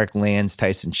New York lands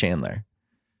Tyson Chandler.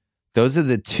 Those are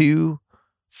the 2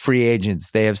 free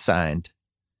agents they have signed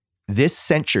this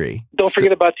century. Don't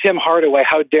forget about Tim Hardaway.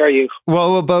 How dare you?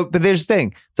 Well, but there's the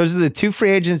thing. Those are the 2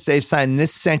 free agents they've signed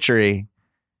this century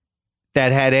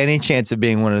that had any chance of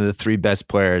being one of the 3 best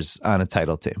players on a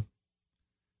title team.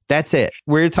 That's it.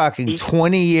 We're talking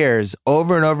 20 years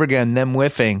over and over again, them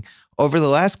whiffing. Over the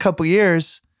last couple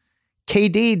years,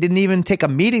 KD didn't even take a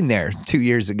meeting there 2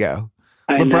 years ago.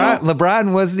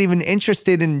 LeBron wasn't even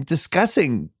interested in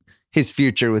discussing his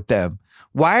future with them.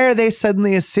 Why are they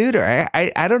suddenly a suitor?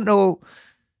 I don't know.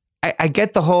 I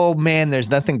get the whole, man, there's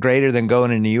nothing greater than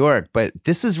going to New York, but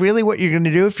this is really what you're going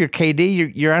to do if you're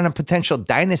KD. You're on a potential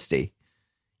dynasty.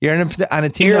 You're on a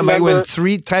team that might win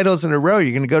 3 titles in a row.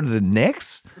 You're going to go to the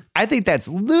Knicks? I think that's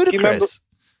ludicrous.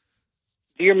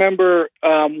 Do you remember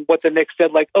what the Knicks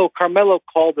said? Like, oh, Carmelo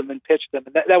called them and pitched them.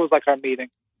 And that was like our meeting.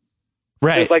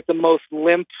 Right. It was like the most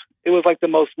limp. It was like the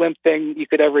most limp thing you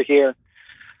could ever hear.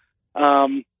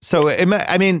 So,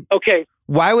 I mean, okay.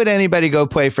 Why would anybody go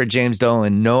play for James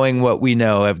Dolan, knowing what we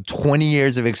know, have 20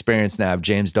 years of experience now of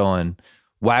James Dolan?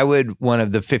 Why would one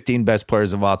of the 15 best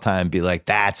players of all time be like,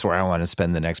 that's where I want to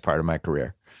spend the next part of my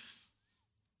career?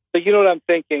 So you know what I'm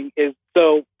thinking is,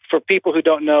 so for people who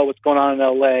don't know what's going on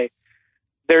in LA,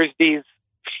 there's these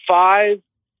 5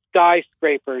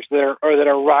 skyscrapers that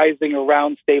are rising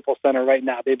around Staples Center right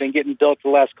now. They've been getting built for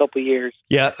the last couple of years.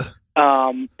 Yeah.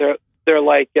 They're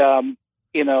like,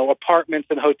 apartments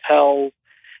and hotels,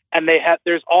 and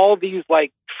there's all these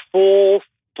like full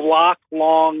block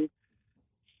long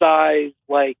size,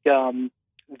 like,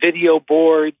 video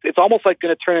boards. It's almost like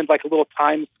going to turn into like a little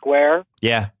Times Square.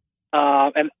 Yeah.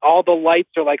 And all the lights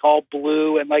are like all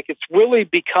blue, and like, it's really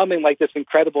becoming like this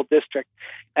incredible district.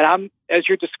 And as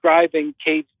you're describing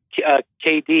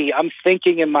KD, I'm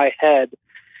thinking in my head,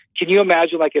 can you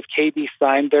imagine like if KD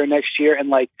signed there next year and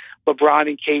like LeBron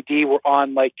and KD were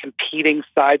on like competing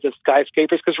sides of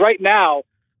skyscrapers? Because right now,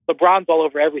 LeBron's all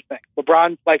over everything.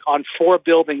 LeBron's like on 4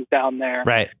 buildings down there,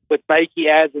 right, with Nike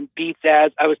ads and Beats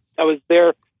ads. I was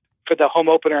there for the home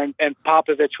opener, and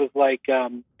Popovich was like,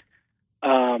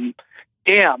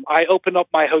 damn, I opened up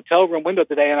my hotel room window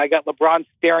today and I got LeBron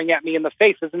staring at me in the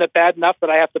face. Isn't it bad enough that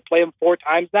I have to play him 4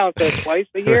 times now instead of twice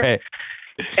a year? Right.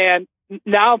 And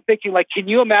now I'm thinking, like, can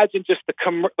you imagine just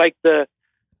the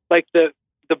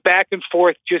back and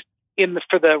forth just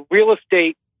for the real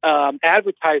estate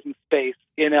advertising space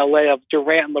in LA of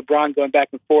Durant and LeBron going back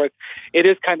and forth? It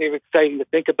is kind of exciting to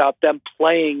think about them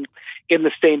playing in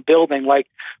the same building. Like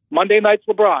Monday night's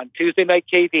LeBron, Tuesday night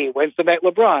KD, Wednesday night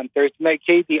LeBron, Thursday night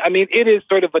KD. I mean, it is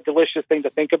sort of a delicious thing to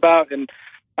think about, and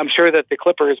I'm sure that the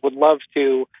Clippers would love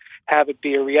to have it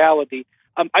be a reality.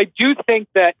 I do think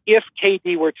that if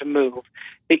KD were to move,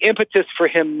 the impetus for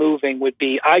him moving would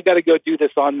be, I got to go do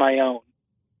this on my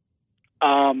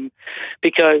own.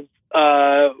 Because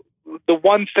the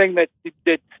one thing that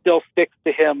still sticks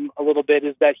to him a little bit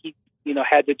is that he,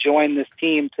 had to join this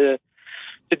team to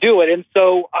do it. And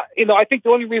so, I think the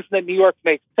only reason that New York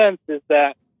makes sense is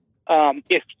that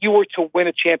if you were to win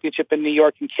a championship in New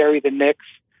York and carry the Knicks,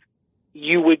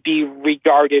 you would be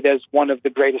regarded as one of the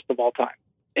greatest of all time.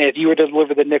 And if you were to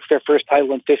deliver the Knicks their first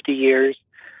title in 50 years,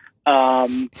 now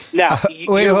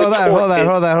wait, hold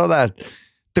on.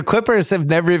 The Clippers have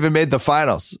never even made the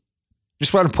finals.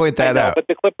 Just want to point that out. But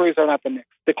the Clippers are not the Knicks.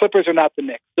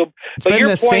 So, it's been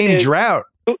the same drought.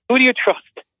 Who do you trust?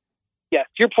 Yes,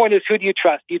 your point is, who do you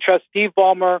trust? Do you trust Steve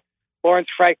Ballmer, Lawrence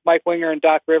Frank, Mike Winger, and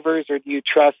Doc Rivers, or do you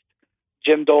trust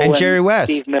Jim Dolan and Jerry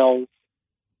West, Steve Mills?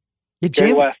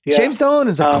 Yeah, James Dolan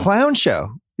is a clown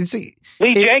show.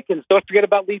 Lee Jenkins. Don't forget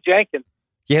about Lee Jenkins.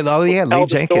 Yeah, Lee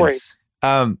Jenkins.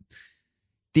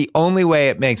 The only way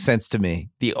it makes sense to me,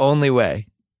 the only way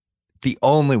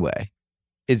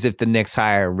is if the Knicks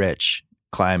hire Rich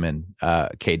Kleiman,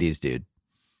 KD's dude.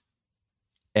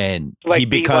 And he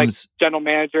becomes general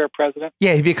manager or president.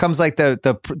 Yeah, he becomes like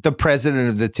the president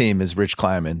of the team is Rich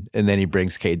Kleiman, and then he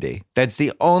brings KD. That's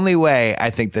the only way I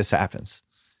think this happens.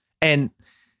 And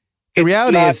the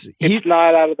reality is, it's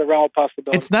not out of the realm of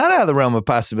possibility. It's not out of the realm of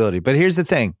possibility. But here's the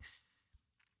thing: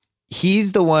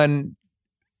 he's the one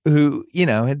who,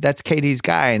 that's KD's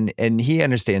guy, and he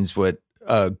understands what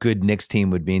a good Knicks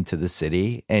team would mean to the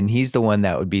city, and he's the one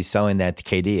that would be selling that to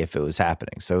KD if it was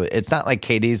happening. So it's not like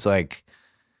KD's like,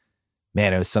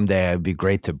 man, someday it would be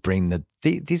great to bring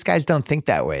these guys don't think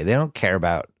that way. They don't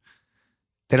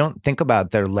think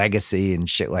about their legacy and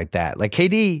shit like that. Like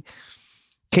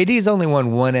KD's only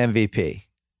won one MVP,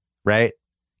 right?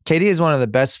 KD is one of the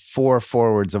best 4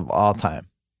 forwards of all time.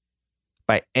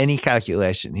 By any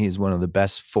calculation, he's one of the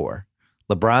best 4.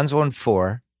 LeBron's won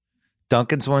 4.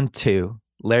 Duncan's won 2.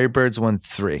 Larry Bird's won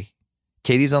 3.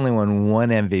 KD's only won one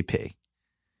MVP.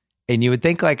 And you would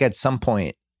think like at some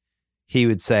point he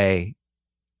would say,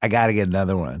 I got to get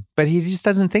another one. But he just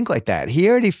doesn't think like that.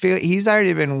 He's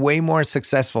already been way more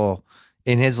successful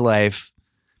in his life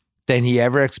than he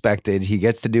ever expected. He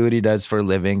gets to do what he does for a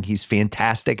living. He's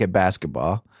fantastic at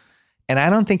basketball. And I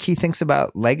don't think he thinks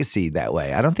about legacy that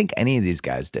way. I don't think any of these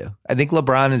guys do. I think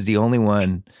LeBron is the only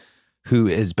one who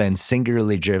has been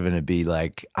singularly driven to be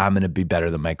like, I'm going to be better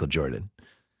than Michael Jordan.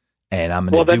 And I'm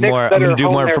going to do more. I'm going to do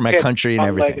more for my country and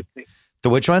everything. Legacy. The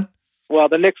which one? Well,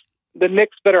 the Knicks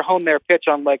better hone their pitch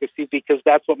on legacy, because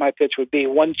that's what my pitch would be.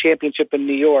 One championship in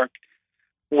New York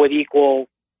would equal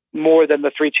more than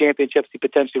the 3 championships he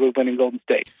potentially would win in Golden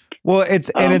State. Well, I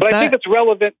think it's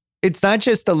relevant. It's not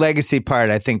just the legacy part,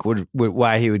 I think, would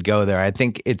why he would go there. I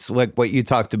think it's like what you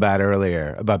talked about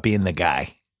earlier about being the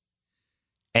guy.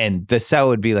 And the sell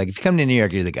would be like, if you come to New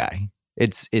York, you're the guy.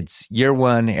 It's year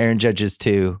 1, Aaron Judge is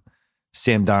 2,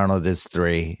 Sam Darnold is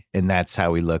 3, and that's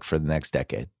how we look for the next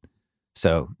decade.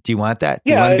 So do you want that?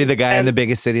 Do you want to be the guy in the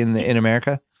biggest city in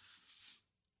America?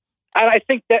 I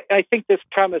think this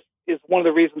premise is one of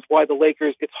the reasons why the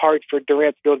Lakers, it's hard for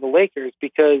Durant to go to the Lakers,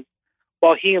 because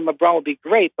while he and LeBron would be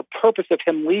great, the purpose of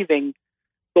him leaving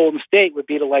Golden State would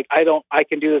be to I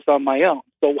can do this on my own.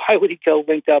 So why would he go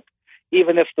linked up,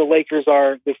 even if the Lakers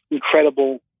are this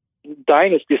incredible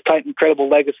dynasty, this tight, incredible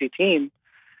legacy team?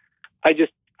 I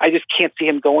just can't see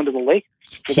him going to the Lakers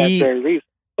for that very reason.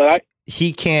 But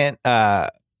he can't.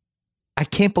 I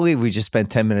can't believe we just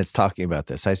spent 10 minutes talking about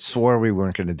this. I swore we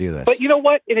weren't going to do this. But you know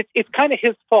what? It's kind of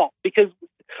his fault, because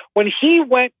when he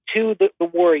went to the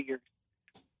Warriors,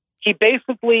 he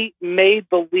basically made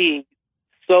the league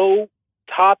so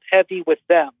top heavy with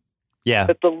them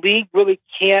that the league really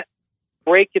can't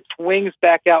break its wings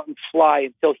back out and fly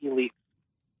until he leaves.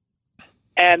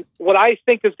 And what I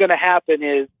think is going to happen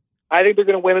is, I think they're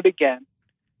going to win it again,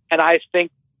 and I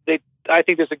think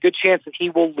there's a good chance that he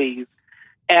will leave.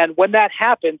 And when that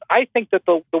happens, I think that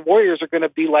the Warriors are going to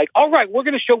be like, all right, we're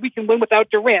going to show we can win without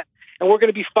Durant, and we're going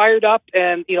to be fired up.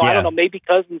 And I don't know, maybe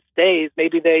Cousins stays,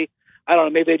 maybe they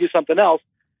do something else.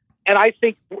 And I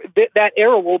think that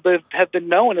era will have been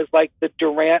known as like the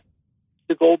Durant,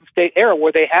 the Golden State era,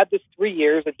 where they had this 3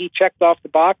 years and he checked off the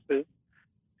boxes,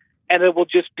 and it will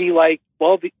just be like,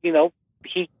 well, those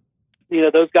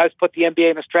guys put the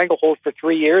NBA in a stranglehold for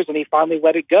 3 years, and he finally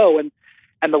let it go.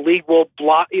 And the league will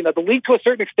block, the league to a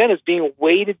certain extent is being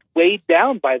weighed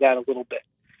down by that a little bit.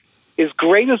 As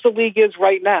great as the league is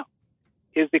right now,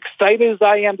 as excited as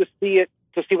I am to see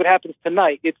what happens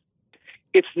tonight,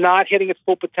 it's not hitting its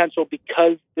full potential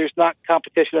because there's not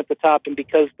competition at the top, and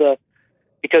because the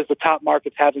top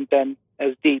markets haven't been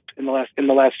as deep in the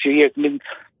last few years. I mean,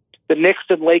 the Knicks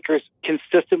and Lakers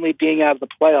consistently being out of the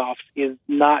playoffs is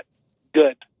not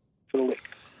good for the league.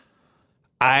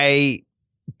 I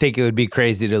think it would be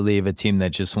crazy to leave a team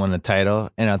that just won a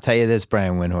title. And I'll tell you this,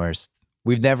 Brian Windhorst,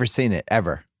 we've never seen it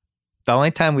ever. The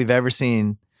only time we've ever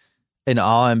seen an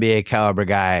all-NBA caliber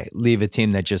guy leave a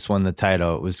team that just won the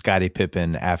title was Scottie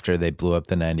Pippen after they blew up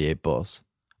the 98 Bulls.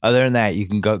 Other than that, you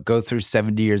can go through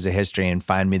 70 years of history and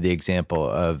find me the example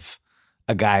of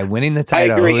a guy winning the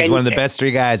title who was one of the best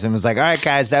three guys and was like, all right,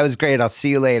 guys, that was great. I'll see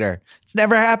you later. It's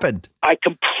never happened. I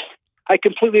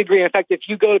completely agree. In fact, if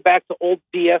you go back to old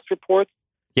BS reports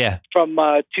from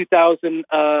 2000,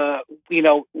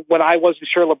 when I wasn't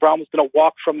sure LeBron was going to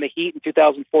walk from the Heat in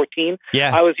 2014,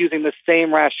 I was using the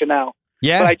same rationale.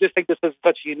 Yeah. But I just think this is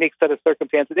such a unique set of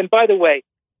circumstances. And by the way,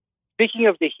 speaking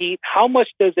of the Heat, how much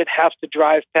does it have to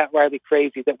drive Pat Riley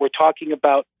crazy that we're talking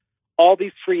about all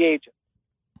these free agents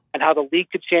and how the league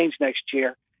could change next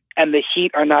year, and the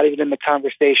Heat are not even in the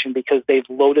conversation because they've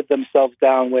loaded themselves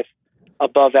down with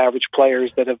above-average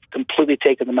players that have completely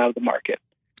taken them out of the market?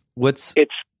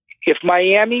 If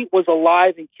Miami was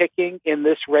alive and kicking in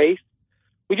this race,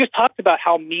 we just talked about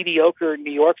how mediocre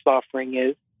New York's offering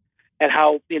is, and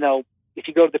how, if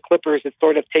you go to the Clippers, it's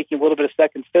sort of taking a little bit of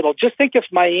second fiddle. Just think if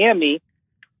Miami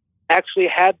actually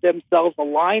had themselves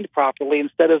aligned properly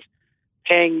instead of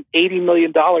paying $80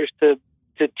 million to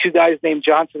two guys named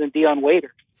Johnson and Dion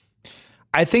Waiters.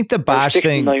 I think the Bosh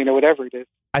thing, $60 million or whatever it is.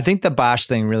 I think the Bosh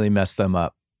thing really messed them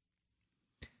up.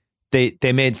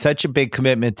 They made such a big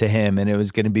commitment to him, and it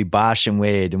was going to be Bosh and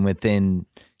Wade, and within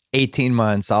 18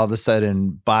 months, all of a sudden,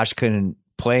 Bosh couldn't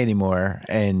play anymore,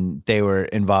 and they were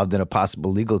involved in a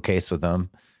possible legal case with him,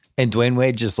 and Dwayne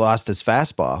Wade just lost his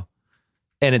fastball.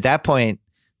 And at that point,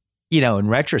 in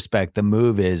retrospect, the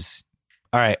move is,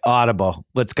 all right, audible.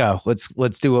 Let's go.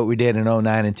 Let's do what we did in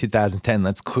 2009 and 2010.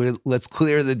 Let's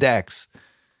clear the decks.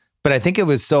 But I think it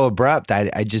was so abrupt.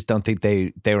 I just don't think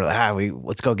they were like,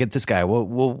 let's go get this guy.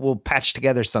 We'll patch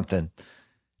together something.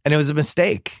 And it was a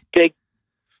mistake. They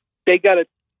got a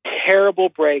terrible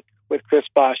break with Chris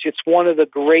Bosh. It's one of the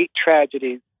great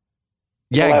tragedies.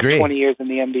 Yeah, I agree. 20 years in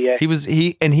the NBA.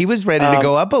 He was ready to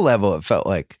go up a level. It felt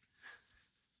like.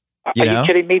 Are you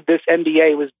kidding me? This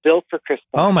NBA was built for Chris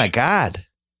Bosh. Oh my God.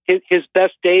 His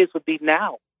best days would be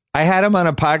now. I had him on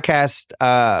a podcast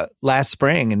last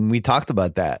spring, and we talked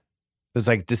about that. It was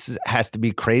like, has to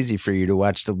be crazy for you to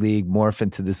watch the league morph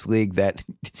into this league that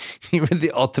you were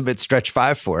the ultimate stretch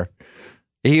five for.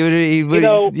 He would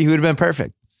have been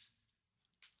perfect.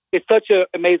 It's such an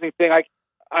amazing thing.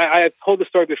 I've told the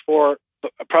story before,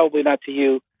 but probably not to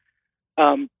you.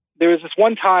 There was this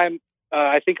one time,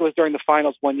 I think it was during the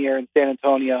finals one year in San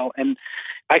Antonio, and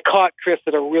I caught Chris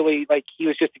at a really, he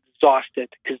was just exhausted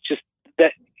because just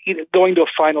that going to a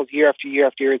finals year after year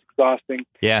after year is exhausting.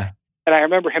 Yeah. And I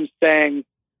remember him saying,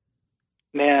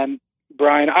 "Man,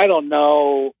 Brian, I don't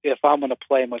know if I'm going to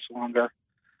play much longer.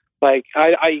 He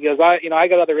goes, I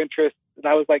got other interests." And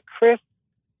I was like, "Chris,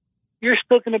 you're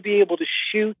still going to be able to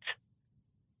shoot,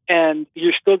 and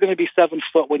you're still going to be 7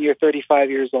 foot when you're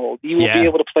 35 years old. You will be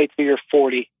able to play till you're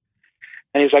 40."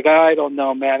 And he's like, "I don't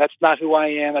know, man. That's not who I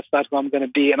am. That's not who I'm going to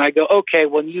be." And I go, "Okay,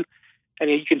 you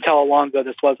can tell how long ago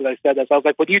this was that I said this. I was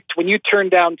like, when you turn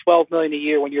down $12 million a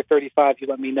year when you're 35, you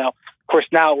let me know." Of course,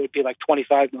 now it would be like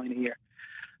 $25 million a year.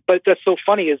 But that's so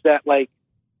funny is that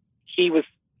he and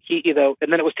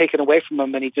then it was taken away from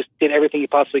him, and he just did everything he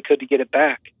possibly could to get it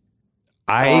back.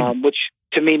 Which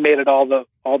to me made it all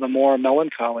the more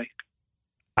melancholy.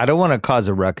 I don't want to cause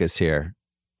a ruckus here.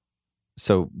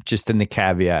 So just in the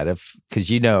caveat because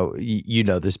you know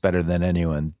this better than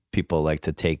anyone, people like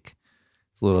to take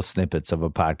little snippets of a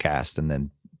podcast and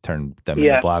then turn them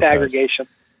into blog posts. Aggregation.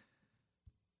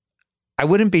 I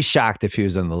wouldn't be shocked if he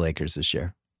was on the Lakers this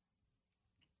year.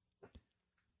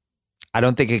 I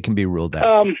don't think it can be ruled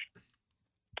out.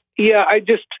 I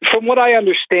just, from what I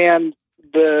understand,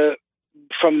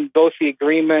 from both the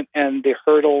agreement and the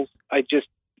hurdles,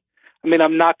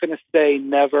 I'm not going to say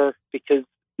never, because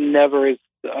never is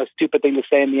a stupid thing to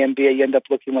say in the NBA. You end up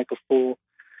looking like a fool.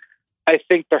 I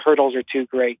think the hurdles are too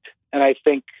great. And I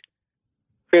think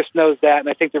Chris knows that. And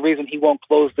I think the reason he won't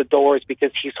close the door is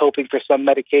because he's hoping for some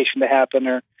medication to happen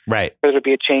or for there to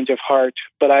be a change of heart.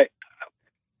 But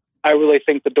I really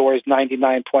think the door is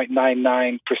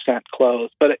 99.99%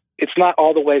 closed. But it's not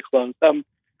all the way closed.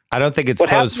 I don't think it's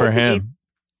closed for him.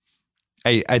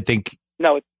 I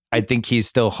think he's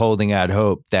still holding out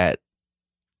hope that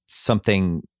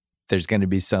there's going to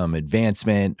be some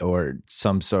advancement or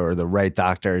some sort of the right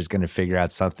doctor is going to figure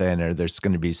out something, or there's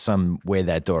going to be some way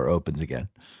that door opens again.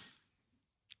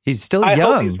 He's still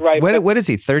young. He's right, what is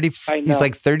he? 30? He's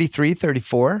like 33,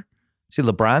 34. Is he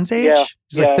LeBron's age? Yeah,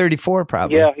 he's like 34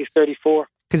 probably. Yeah, he's 34.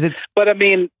 But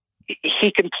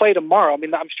he can play tomorrow.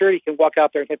 I'm sure he can walk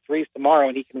out there and hit threes tomorrow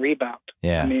and he can rebound.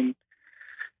 Yeah.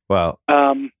 So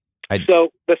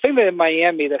the thing that in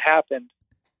Miami that happened,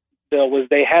 Bill, was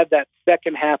they had that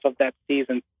second half of that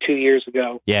season 2 years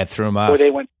ago. Yeah, threw him off. Where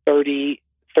they went 30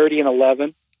 and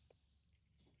 11.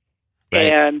 Right.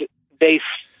 And they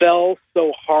fell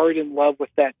so hard in love with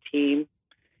that team.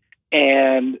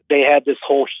 And they had this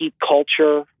whole Heat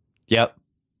culture Yep.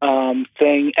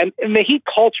 thing. And the Heat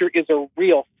culture is a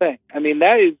real thing. I mean,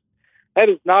 that is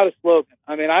not a slogan.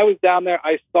 I mean, I was down there.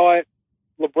 I saw it.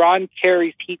 LeBron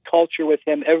carries Heat culture with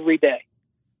him every day.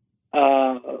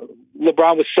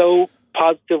 LeBron was so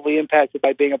positively impacted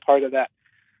by being a part of that.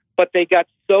 But they got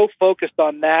so focused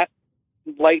on that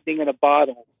lightning in a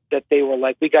bottle that they were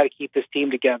like, we got to keep this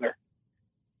team together.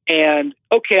 And,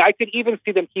 okay, I could even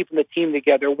see them keeping the team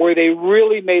together. Where they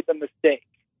really made the mistake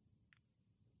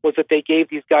was that they gave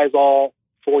these guys all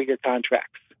 4-year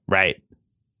contracts. Right.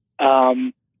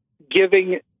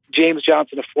 Giving James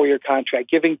Johnson a 4-year contract,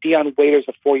 giving Dion Waiters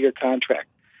a 4-year contract,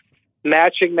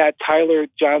 matching that Tyler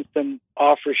Johnson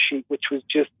offer sheet, which was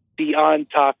just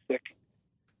beyond toxic.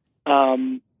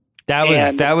 That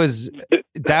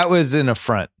was an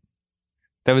affront.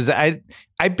 That was I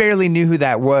barely knew who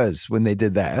that was when they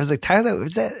did that. I was like, Tyler,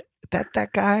 was that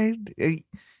guy?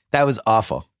 That was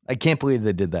awful. I can't believe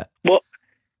they did that. Well,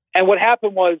 and what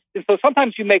happened was, and so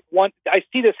sometimes you make one. I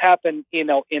see this happen, in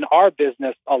our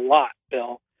business a lot,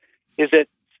 Bill. Is it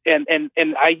and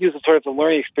I use it sort of as a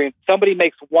learning experience. Somebody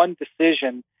makes one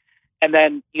decision, and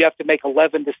then you have to make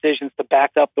 11 decisions to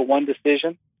back up the one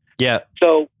decision. Yeah.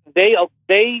 So they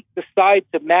decide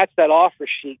to match that offer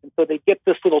sheet, and so they get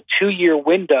this little 2-year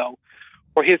window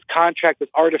where his contract is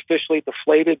artificially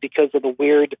deflated because of the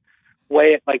weird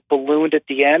way it like ballooned at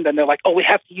the end, and they're like, "Oh, we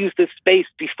have to use this space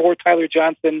before Tyler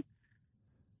Johnson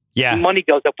money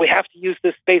goes up. We have to use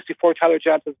this space before Tyler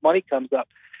Johnson's money comes up."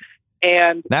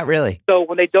 And not really. So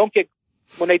when they don't get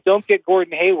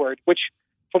Gordon Hayward, which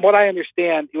from what I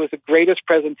understand, it was the greatest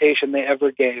presentation they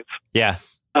ever gave. Yeah.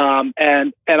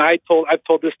 And I've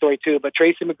told this story too, but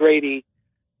Tracy McGrady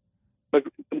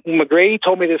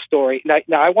told me this story.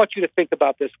 Now I want you to think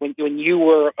about this when you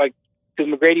were because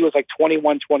McGrady was like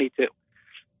 21, 22.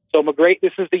 So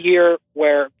this is the year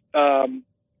where Grant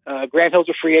Hill's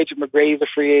a free agent, McGrady's a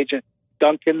free agent,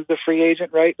 Duncan's a free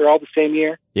agent, right? They're all the same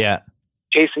year. Yeah.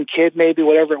 Jason Kidd, maybe,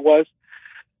 whatever it was.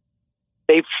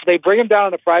 They bring him down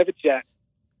on a private jet,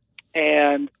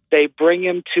 and they bring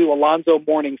him to Alonzo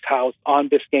Mourning's house on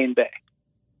Biscayne Bay.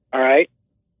 All right?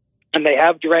 And they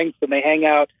have drinks, and they hang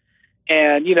out.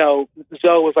 And, Zoe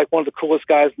was like one of the coolest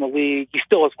guys in the league. He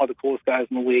still is one of the coolest guys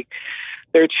in the league.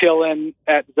 They're chilling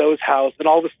at Zoe's house, and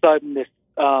all of a sudden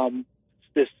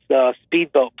this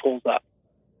speedboat pulls up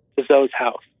to Zoe's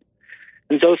house.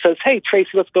 And Zoe says, "Hey, Tracy,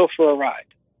 let's go for a ride."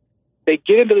 They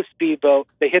get into the speedboat.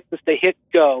 They hit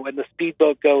go, and the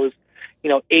speedboat goes,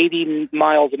 80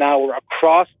 miles an hour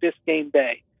across Biscayne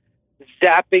Bay,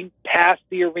 zapping past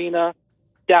the arena,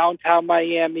 downtown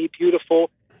Miami,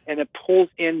 beautiful, and it pulls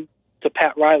in to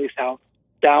Pat Riley's house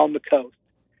down the coast.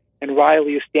 And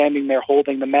Riley is standing there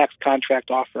holding the max contract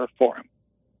offer for him.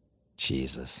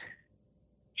 Jesus.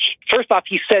 First off,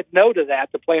 he said no to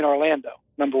that to play in Orlando,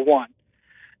 number one.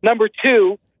 Number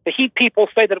two, the Heat people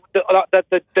say that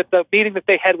the meeting that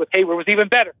they had with Hayward was even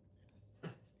better.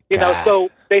 So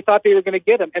they thought they were going to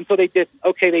get him, and so they didn't.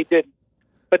 Okay, they didn't.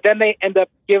 But then they end up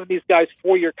giving these guys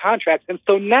 4-year contracts. And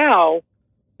so now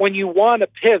when you want to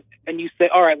pivot and you say,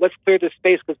 all right, let's clear this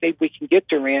space because maybe we can get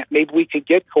Durant, maybe we can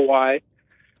get Kawhi,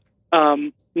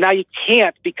 now you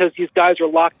can't because these guys are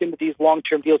locked into these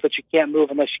long-term deals that you can't move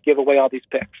unless you give away all these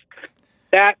picks.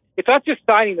 It's not just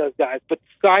signing those guys, but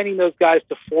signing those guys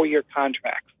to 4-year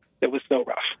contracts. That was so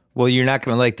rough. Well, you're not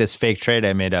going to like this fake trade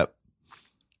I made up.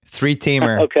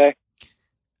 3-teamer. Okay.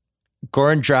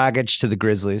 Goran Dragic to the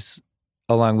Grizzlies,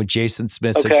 along with Jason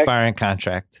Smith's expiring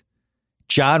contract.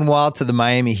 John Wall to the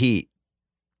Miami Heat.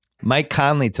 Mike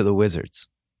Conley to the Wizards.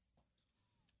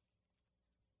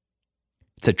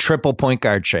 It's a triple point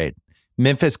guard trade.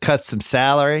 Memphis cuts some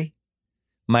salary.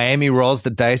 Miami rolls the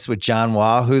dice with John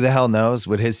Wall. Who the hell knows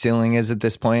what his ceiling is at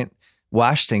this point?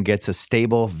 Washington gets a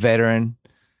stable veteran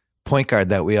point guard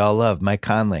that we all love, Mike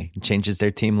Conley. Changes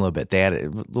their team a little bit. They add it a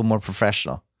little more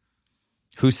professional.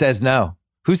 Who says no?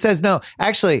 Who says no?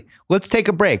 Actually, let's take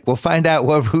a break. We'll find out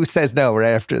who says no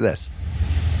right after this.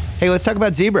 Hey, let's talk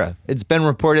about Zebra. It's been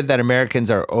reported that Americans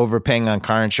are overpaying on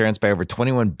car insurance by over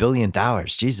 $21 billion.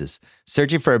 Jesus.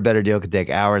 Searching for a better deal could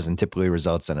take hours and typically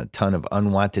results in a ton of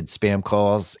unwanted spam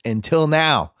calls until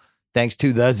now, thanks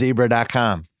to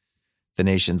thezebra.com, the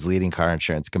nation's leading car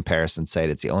insurance comparison site.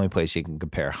 It's the only place you can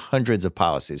compare hundreds of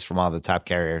policies from all the top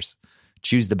carriers.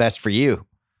 Choose the best for you.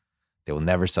 They will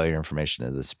never sell your information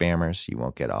to the spammers. You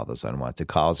won't get all those unwanted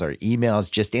calls or emails.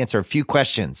 Just answer a few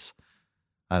questions.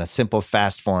 On a simple,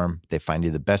 fast form, they find you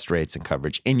the best rates and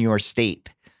coverage in your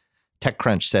state.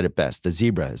 TechCrunch said it best. The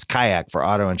Zebra is kayak for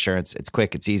auto insurance. It's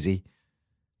quick, it's easy.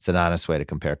 It's an honest way to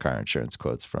compare car insurance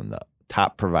quotes from the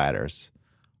top providers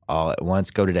all at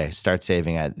once. Go today. Start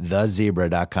saving at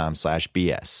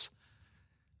thezebra.com/BS.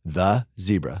 The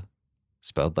Zebra,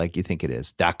 spelled like you think it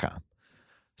is,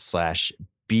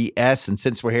 .com/BS. And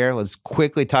since we're here, let's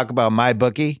quickly talk about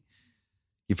MyBookie.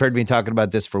 You've heard me talking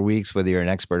about this for weeks, whether you're an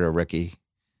expert or a rookie.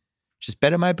 Just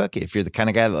bet at MyBookie. If you're the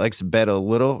kind of guy that likes to bet a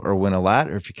little or win a lot,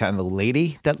 or if you're kind of the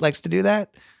lady that likes to do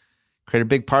that, create a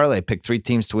big parlay. Pick 3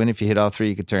 teams to win. If you hit all 3,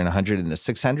 you could turn 100 into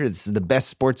 600. This is the best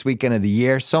sports weekend of the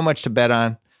year. So much to bet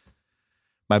on.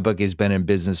 MyBookie's been in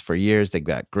business for years. They've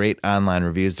got great online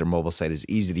reviews. Their mobile site is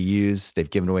easy to use. They've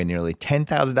given away nearly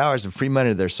 $10,000 of free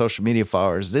money to their social media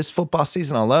followers this football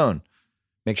season alone.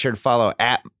 Make sure to follow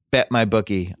at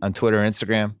BetMyBookie on Twitter or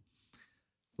Instagram.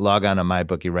 Log on to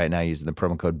MyBookie right now using the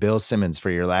promo code Bill Simmons for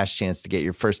your last chance to get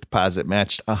your first deposit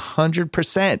matched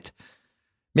 100%.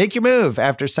 Make your move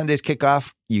after Sunday's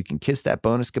kickoff. You can kiss that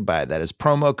bonus goodbye. That is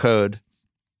promo code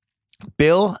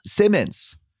Bill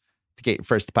Simmons to get your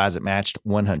first deposit matched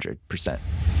 100%.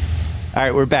 All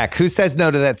right, we're back. Who says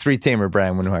no to that 3-teamer,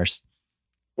 Brian Windhorst?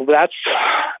 Well, that's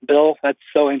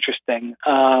so interesting.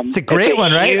 It's a great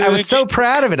one, right? I was so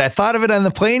proud of it. I thought of it on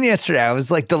the plane yesterday. I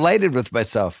was like delighted with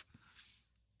myself.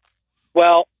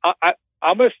 Well,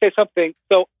 I'm going to say something.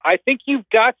 So I think you've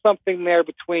got something there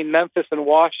between Memphis and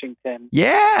Washington.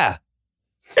 Yeah.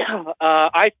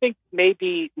 I think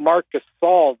maybe Marc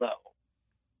Gasol, though.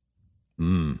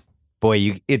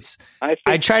 Boy,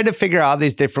 I tried to figure out all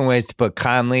these different ways to put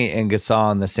Conley and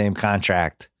Gasol in the same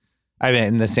contract. I mean,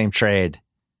 in the same trade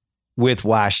with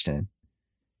Washington.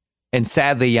 And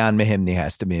sadly, Jan Mahimny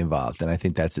has to be involved. And I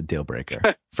think that's a deal breaker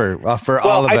for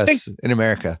all of us in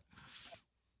America.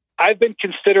 I've been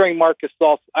considering Marc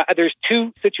Gasol. There's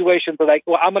 2 situations that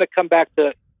I'm going to come back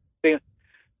to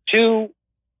 2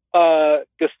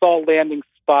 Gasol landing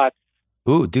spots.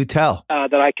 Ooh, do tell.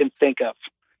 That I can think of.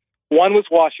 One was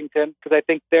Washington, because I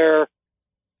think they're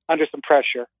under some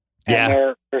pressure and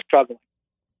they're struggling.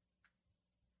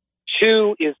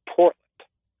 2 is Portland.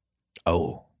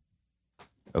 Oh,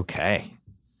 okay.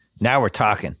 Now we're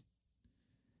talking.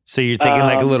 So you're thinking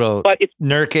like a little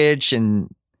Nurkic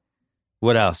and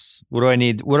what else? What do I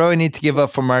need? What do I need to give up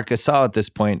for Marc Gasol at this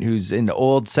point, who's an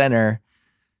old center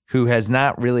who has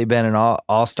not really been an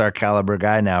all-star caliber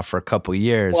guy now for a couple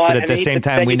years, but at the same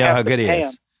time, we know how good he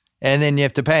is. And then you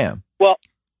have to pay him. Well,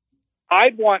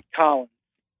 I'd want Collins,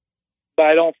 but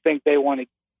I don't think they want to.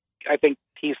 I think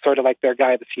he's sort of like their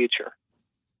guy of the future.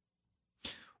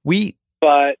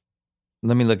 But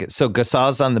let me look at. So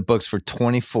Gasol's on the books for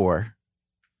 24.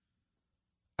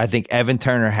 I think Evan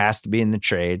Turner has to be in the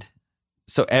trade.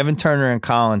 So Evan Turner and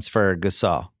Collins for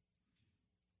Gasol.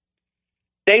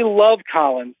 They love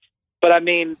Collins, but I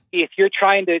mean, if you're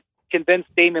trying to convince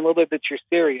Damian Lillard that you're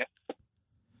serious,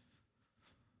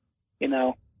 you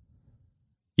know.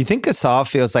 You think Gasol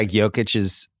feels like Jokic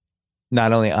is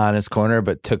not only on his corner,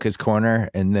 but took his corner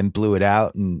and then blew it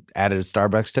out and added a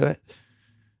Starbucks to it?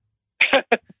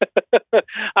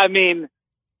 I mean,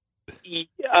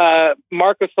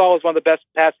 Marc Gasol was one of the best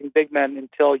passing big men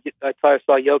until I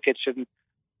saw Jokic, and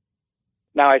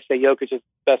now I say Jokic is the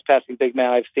best passing big man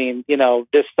I've seen,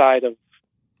 this side of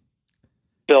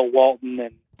Bill Walton.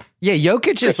 And yeah,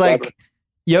 Jokic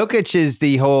is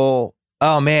the whole,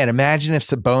 oh man, imagine if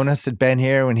Sabonis had been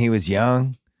here when he was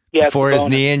young before his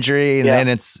knee injury, and then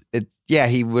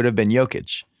he would have been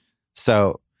Jokic.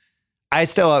 So I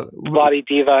still Vlade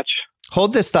Divac.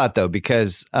 Hold this thought though,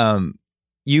 because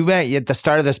you met at the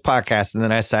start of this podcast, and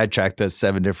then I sidetracked this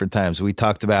 7 different times. We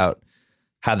talked about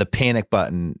how the panic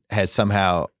button has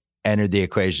somehow entered the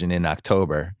equation in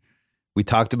October. We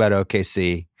talked about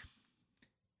OKC.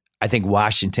 I think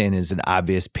Washington is an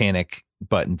obvious panic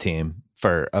button team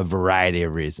for a variety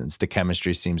of reasons. The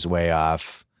chemistry seems way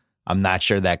off. I'm not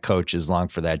sure that coach is long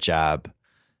for that job.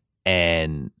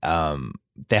 And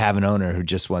they have an owner who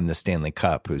just won the Stanley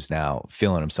Cup who's now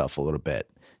feeling himself a little bit.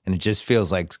 And it just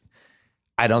feels like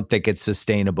I don't think it's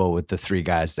sustainable with the 3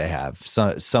 guys they have.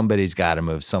 So somebody's got to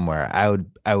move somewhere. I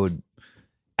would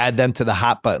add them to the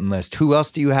hot button list. Who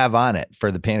else do you have on it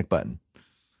for the panic button?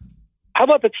 How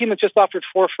about the team that just offered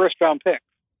 4 first-round picks?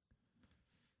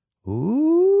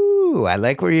 Ooh, I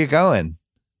like where you're going.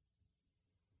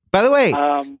 By the way,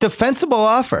 defensible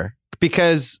offer,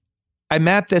 because I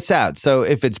mapped this out. So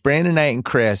if it's Brandon Knight and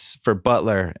Chris for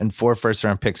Butler and 4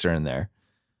 first-round picks are in there,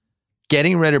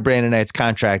 getting rid of Brandon Knight's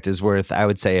contract is worth, I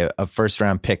would say, a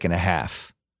first-round pick and a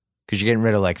half, because you're getting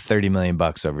rid of like $30 million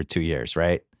over 2 years,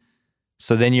 right?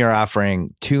 So then you're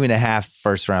offering 2.5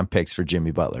 first-round picks for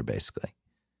Jimmy Butler, basically.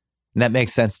 And that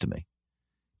makes sense to me.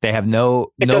 They have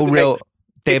no real.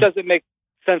 It doesn't make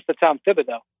sense to Tom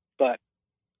Thibodeau, but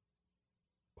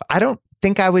I don't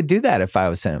think I would do that if I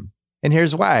was him. And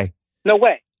here's why. No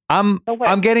way. I'm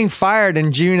getting fired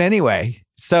in June anyway.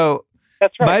 So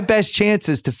that's right. My best chance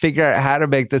is to figure out how to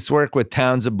make this work with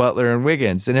Towns and Butler and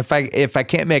Wiggins. And if I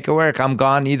can't make it work, I'm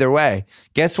gone either way.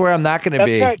 Guess where I'm not going to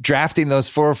be? Right. Drafting those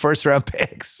 4 first-round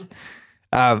picks.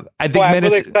 I think I'm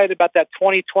really excited about that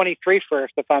 2023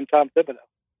 first if I'm Tom Thibodeau.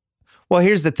 Well,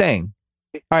 here's the thing.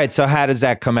 All right, so how does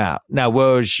that come out? Now,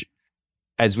 Woj,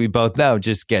 as we both know,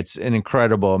 just gets an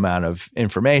incredible amount of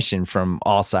information from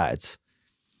all sides.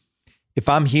 If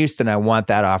I'm Houston, I want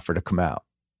that offer to come out,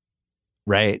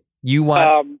 right? You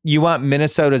want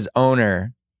Minnesota's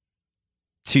owner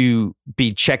to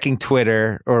be checking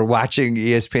Twitter or watching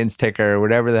ESPN's ticker or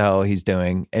whatever the hell he's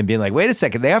doing and being like, wait a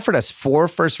second, they offered us 4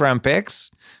 first-round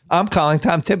picks? I'm calling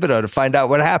Tom Thibodeau to find out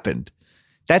what happened.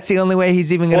 That's the only way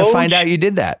he's even going to find out you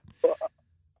did that.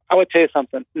 I would tell you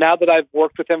something. Now that I've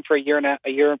worked with him for a year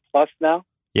and plus now,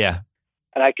 yeah,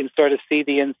 and I can sort of see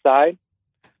the inside,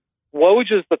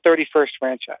 Woj is the 31st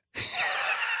franchise.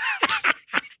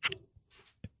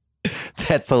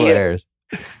 That's hilarious.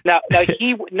 Now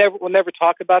he will never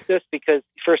talk about this because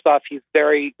first off, he's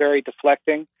very, very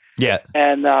deflecting. Yeah.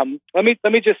 And let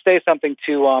me just say something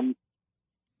to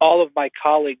all of my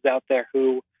colleagues out there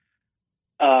who,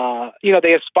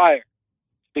 they aspire to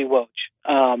be Woj.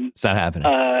 It's not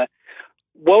happening.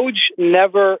 Woj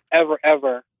never, ever,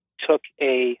 ever took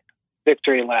a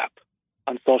victory lap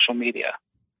on social media.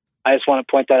 I just want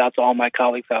to point that out to all my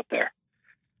colleagues out there.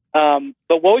 But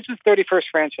Woj's 31st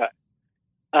franchise.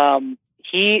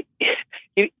 He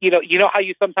how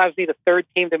you sometimes need a third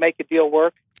team to make a deal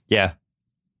work. Yeah,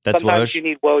 that's sometimes Woj. You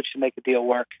need Woj to make a deal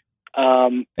work.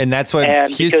 And that's what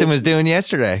Houston was doing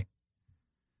yesterday.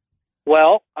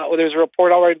 Well, there's a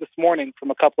report already this morning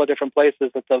from a couple of different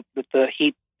places that the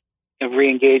Heat have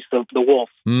re-engaged the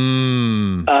Wolves.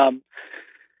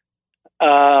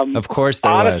 Of course,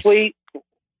 there honestly,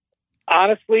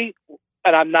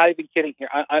 and I'm not even kidding here.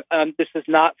 This is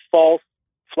not false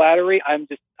flattery. I'm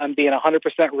being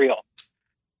 100% real.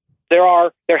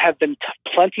 There have been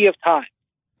plenty of times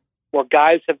where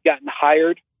guys have gotten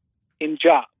hired in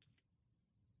jobs.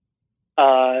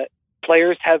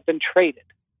 Players have been traded,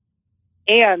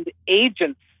 and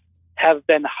agents have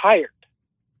been hired.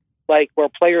 Like where a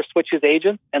player switches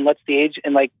agents and lets the agent,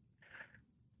 and like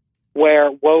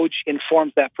where Woj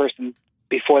informs that person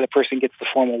before the person gets the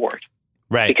formal word.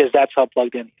 Right. Because that's how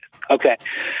plugged in he is. Okay.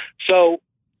 So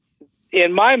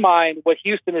in my mind, what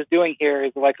Houston is doing here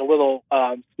is like a little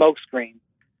smoke screen.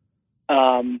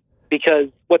 Because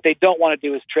what they don't want to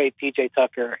do is trade PJ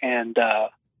Tucker and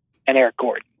Eric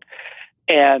Gordon.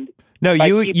 And no,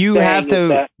 you have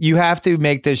to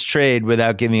make this trade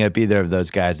without giving up either of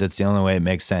those guys. That's the only way it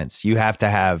makes sense. You have to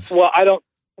have.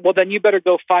 Well, then you better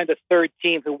go find a third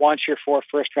team who wants your 4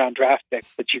 first-round draft picks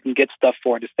that you can get stuff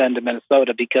for to send to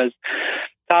Minnesota, because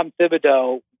Tom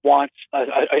Thibodeau wants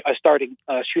a starting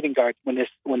shooting guard when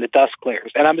the dust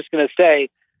clears. And I'm just going to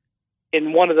say,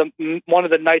 in one of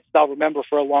the nights I'll remember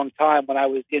for a long time, when I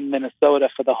was in Minnesota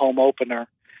for the home opener,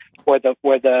 where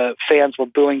the fans were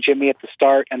booing Jimmy at the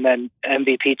start and then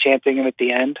MVP chanting him at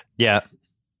the end. Yeah,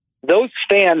 those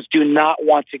fans do not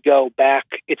want to go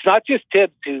back. It's not just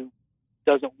Tibbs who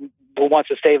wants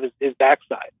to save his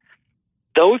backside.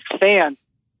 Those fans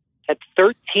had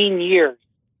 13 years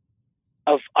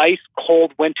of ice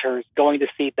cold winters going to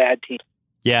see bad teams.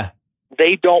 Yeah.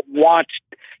 They don't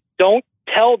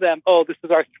tell them, oh, this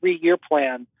is our 3-year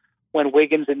plan when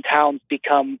Wiggins and Towns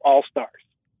become all-stars.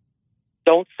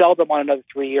 Don't sell them on another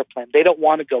 3-year plan. They don't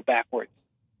want to go backwards.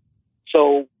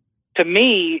 So to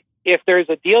me, if there's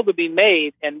a deal to be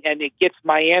made and it gets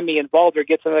Miami involved or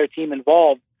gets another team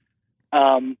involved,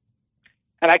 and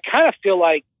I kind of feel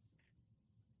like,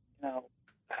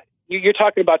 you're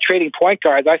talking about trading point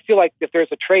guards. I feel like if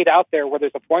there's a trade out there where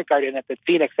there's a point guard in it, that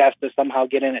Phoenix has to somehow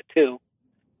get in it too.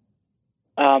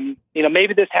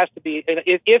 Maybe this has to be,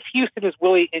 if Houston is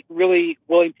really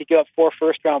willing to give up 4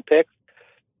 first-round picks,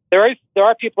 there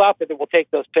are people out there that will take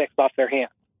those picks off their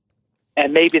hands.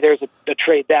 And maybe there's a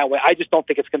trade that way. I just don't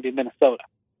think it's going to be Minnesota.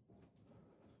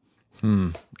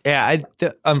 Yeah,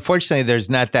 unfortunately, there's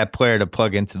not that player to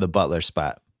plug into the Butler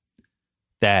spot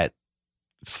that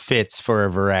fits for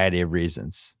a variety of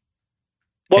reasons.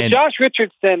 Well, Josh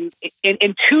Richardson,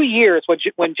 in 2 years,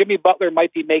 when Jimmy Butler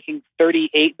might be making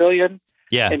 $38 million,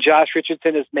 yeah, and Josh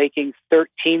Richardson is making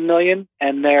 $13 million,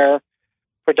 and their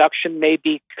production may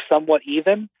be somewhat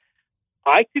even,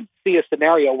 I could see a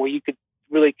scenario where you could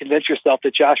really convince yourself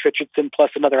that Josh Richardson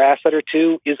plus another asset or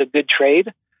two is a good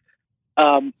trade.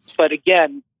 But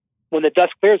again, when the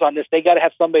dust clears on this, they got to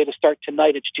have somebody to start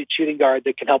tonight at shooting guard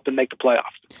that can help them make the playoffs.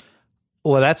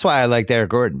 Well, that's why I liked Eric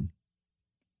Gordon.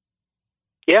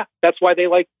 Yeah, that's why they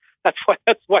wanted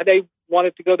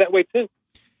to go that way too.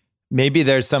 Maybe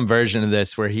there's some version of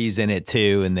this where he's in it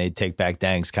too, and they take back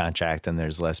Dang's contract, and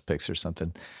there's less picks or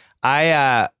something.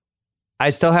 I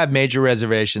still have major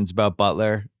reservations about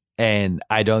Butler, and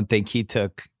I don't think he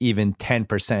took even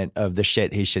 10% of the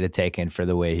shit he should have taken for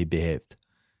the way he behaved.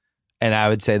 And I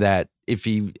would say that if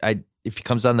he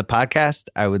comes on the podcast,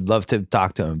 I would love to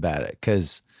talk to him about it,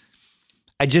 because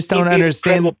I just don't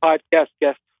understand. Podcast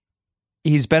guest.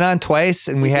 He's been on twice,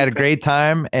 and we had a great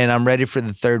time, and I'm ready for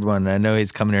the third one. I know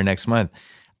he's coming here next month.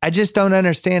 I just don't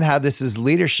understand how this is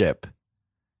leadership.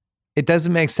 It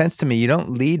doesn't make sense to me. You don't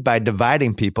lead by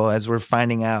dividing people, as we're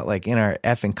finding out, like in our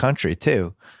effing country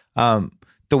too. The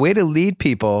way to lead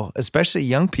people, especially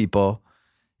young people,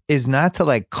 is not to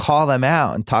like call them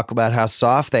out and talk about how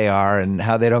soft they are and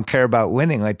how they don't care about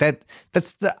winning. Like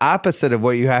that's the opposite of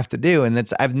what you have to do.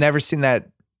 And I've never seen that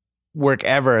work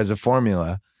ever as a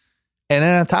formula. And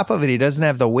then on top of it, he doesn't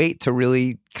have the weight to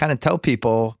really kind of tell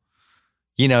people,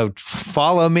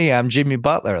 follow me, I'm Jimmy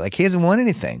Butler. Like, he hasn't won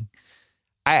anything.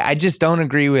 I just don't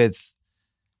agree with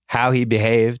how he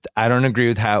behaved. I don't agree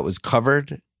with how it was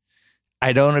covered.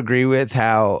 I don't agree with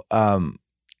how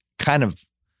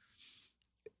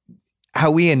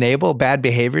how we enable bad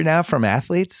behavior now from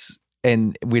athletes,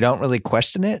 and we don't really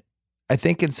question it. I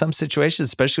think in some situations,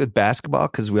 especially with basketball,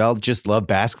 because we all just love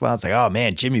basketball. It's like, oh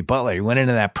man, Jimmy Butler, he went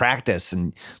into that practice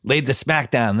and laid the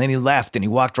smack down. And then he left and he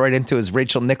walked right into his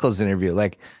Rachel Nichols interview.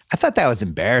 Like, I thought that was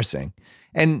embarrassing.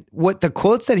 And what the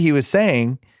quotes that he was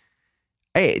saying,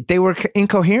 they were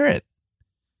incoherent.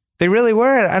 They really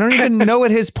were. I don't even know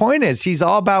what his point is. He's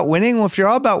all about winning. Well, if you're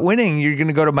all about winning, you're going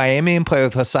to go to Miami and play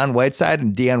with Hassan Whiteside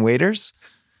and Deion Waiters.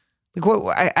 Like,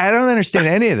 what? I don't understand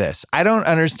any of this. I don't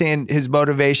understand his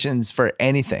motivations for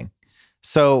anything.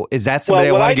 So is that somebody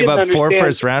I want to give up 4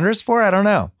 first rounders for? I don't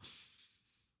know.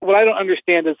 What I don't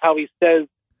understand is how he says,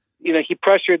 he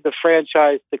pressured the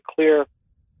franchise to clear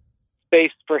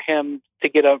space for him to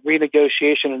get a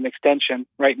renegotiation and extension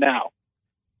right now.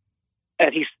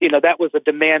 And he's, that was a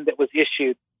demand that was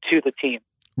issued to the team.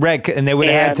 Right. And they would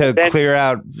have had to clear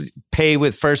out, pay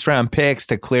with first round picks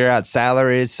to clear out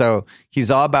salaries. So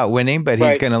he's all about winning, but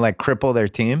he's going to like cripple their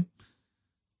team.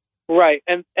 Right.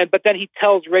 But then he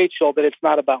tells Rachel that it's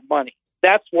not about money.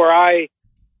 That's where I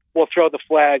will throw the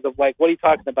flag of like, what are you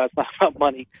talking about? It's not about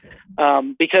money.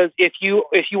 Because if you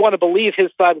want to believe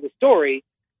his side of the story,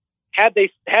 had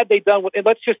they done what, and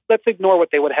let's ignore what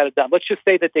they would have had done. Let's just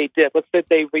say that they did. Let's say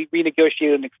they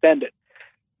renegotiated and extended.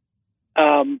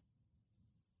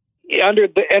 Under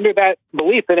that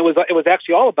belief, then it was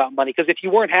actually all about money. Because if you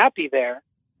weren't happy there,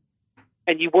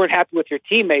 and you weren't happy with your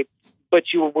teammates, but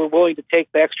you were willing to take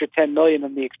the extra $10 million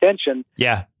in the extension,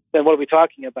 then what are we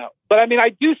talking about? But I mean, I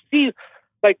do see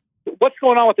like what's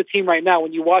going on with the team right now.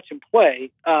 When you watch him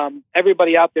play,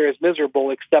 everybody out there is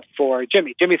miserable except for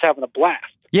Jimmy. Jimmy's having a blast.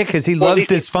 Yeah, because he loves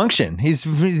dysfunction.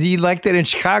 He liked it in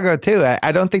Chicago too.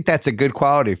 I don't think that's a good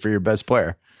quality for your best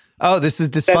player. Oh, this is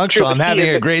dysfunctional. I'm having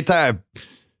a great time.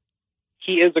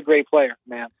 He is a great player,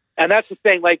 man. And that's the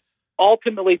thing. Like,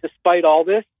 ultimately, despite all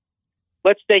this,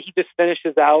 let's say he just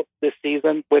finishes out this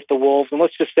season with the Wolves, and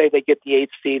let's just say they get the 8th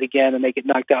seed again and they get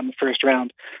knocked out in the first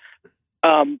round.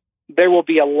 There will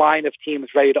be a line of teams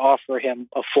ready to offer him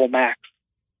a full max.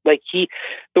 Like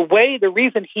the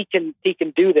reason he can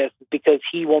do this is because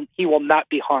he will not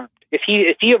be harmed if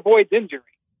he avoids injury.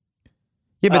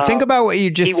 Yeah, but think about what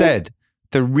you just said.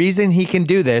 The reason he can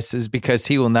do this is because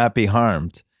he will not be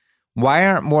harmed. Why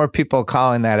aren't more people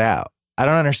calling that out? I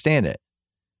don't understand it.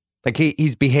 Like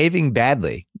he's behaving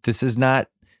badly. This is not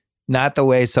the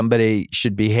way somebody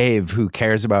should behave who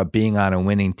cares about being on a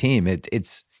winning team.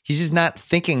 He's just not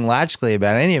thinking logically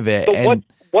about any of it. So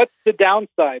what's the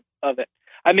downside of it?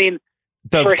 I mean,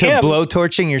 to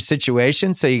blowtorching your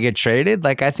situation so you get traded.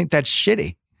 Like, I think that's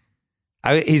shitty.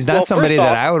 He's not somebody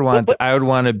that I would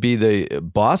want to be the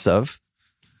boss of.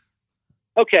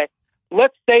 Okay.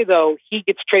 Let's say though he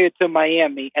gets traded to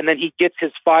Miami and then he gets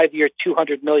his 5-year,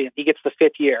 $200 million. He gets the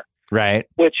 5th year, right?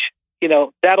 Which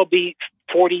that'll be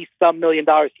 $40-some million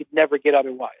he'd never get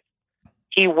otherwise.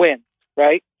 He wins,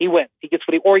 right? He wins. He gets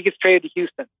or he gets traded to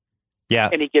Houston,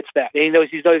 and he gets that. And he knows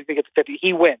he's going to get the 50.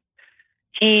 He wins.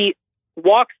 He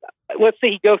walks. Let's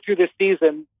say he goes through this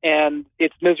season and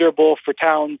it's miserable for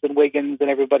Towns and Wiggins and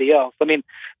everybody else. I mean,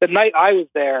 the night I was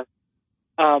there,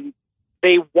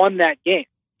 they won that game.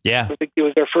 Yeah. It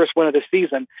was their first win of the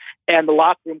season, and the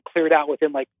locker room cleared out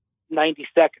within like 90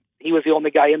 seconds. He was the only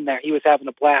guy in there. He was having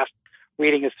a blast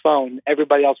reading his phone.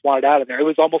 Everybody else wanted out of there. It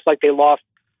was almost like they lost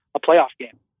a playoff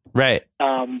game. Right.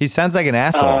 He sounds like an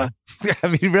asshole. I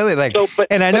mean, really, like,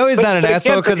 and I know he's not an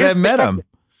asshole because I've met him.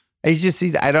 I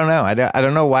don't know. I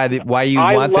don't know why you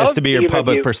want this to be your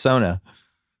public persona.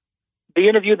 The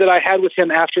interview that I had with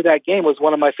him after that game was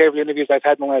one of my favorite interviews I've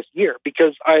had in the last year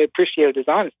because I appreciated his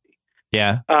honesty.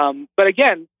 Yeah. But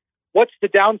again, what's the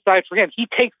downside for him? He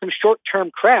takes some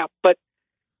short-term crap, but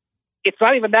it's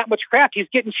not even that much crap. He's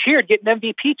getting cheered, getting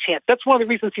MVP chance. That's one of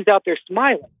the reasons he's out there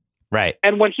smiling. Right.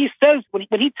 And when he says, when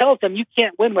he tells them, you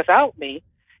can't win without me,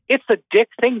 it's a dick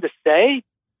thing to say,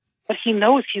 but he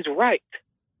knows he's right.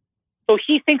 So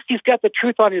he thinks he's got the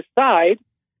truth on his side.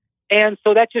 And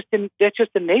so that just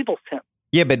enables him.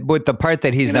 Yeah. But the part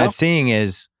that he's not seeing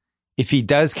is if he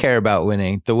does care about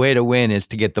winning, the way to win is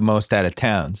to get the most out of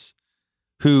Towns,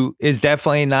 who is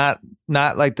definitely not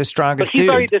like the strongest dude. But he's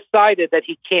already decided that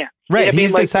he can't. Right. You know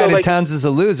He's decided Towns is a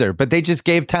loser, but they just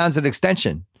gave Towns an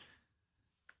extension.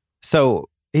 So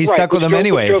he's stuck with him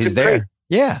anyway if he's there.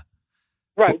 Yeah.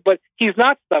 Right. But he's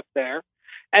not stuck there.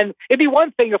 And it'd be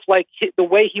one thing if, like, the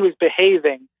way he was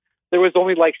behaving, there was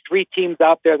only like 3 teams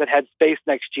out there that had space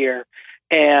next year.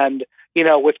 And,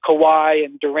 with Kawhi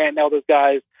and Durant and all those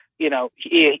guys,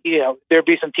 there'd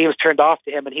be some teams turned off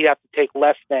to him and he'd have to take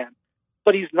less than.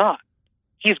 But he's not.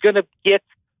 He's going to get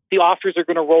the offers are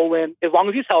going to roll in as long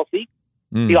as he's healthy.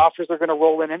 The offers are going to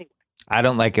roll in anyway. I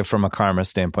don't like it from a karma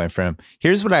standpoint for him.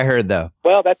 Here's what I heard though.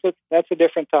 Well, that's a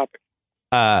different topic.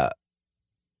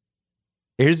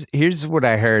 Here's what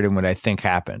I heard and what I think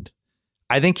happened.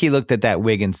 I think he looked at that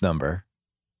Wiggins number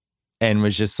and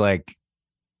was just like,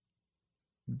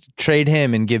 trade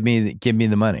him and give me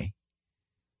the money.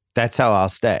 That's how I'll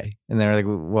stay. And they're like,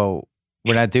 well,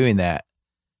 we're not doing that.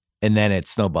 And then it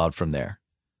snowballed from there.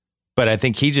 But I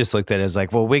think he just looked at it as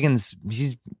like, well, Wiggins,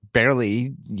 he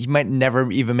might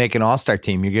never even make an all-star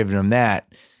team. You're giving him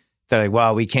that. They're like,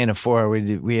 well, we can't afford,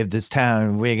 we have this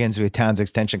Wiggins, we have Towns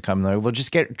extension coming. They're like, well,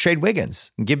 just trade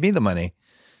Wiggins and give me the money.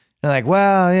 And they're like,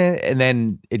 well, yeah. And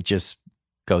then it just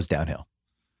goes downhill,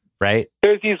 right?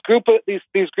 There's these group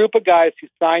of guys who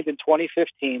signed in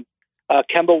 2015.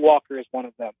 Kemba Walker is one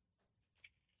of them.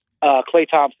 Klay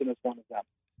Thompson is one of them.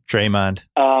 Draymond.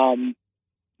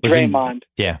 Draymond.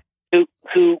 Yeah.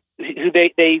 Who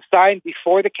they signed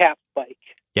before the cap spike.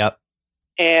 Yep.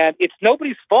 And it's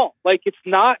nobody's fault. Like, it's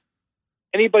not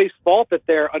anybody's fault that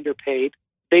they're underpaid.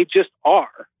 They just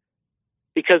are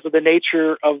because of the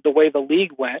nature of the way the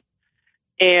league went.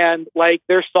 And like,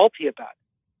 they're salty about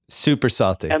it. Super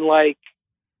salty. And like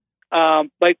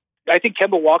I think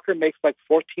Kemba Walker makes like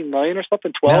 $14 million or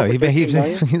something, 12. No,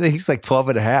 he's like 12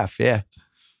 and a half. Yeah.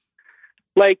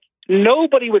 Like,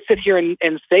 nobody would sit here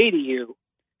and say to you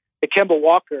that Kemba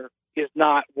Walker is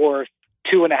not worth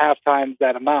 2.5 times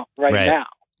that amount right now,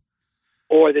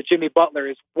 or that Jimmy Butler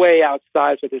is way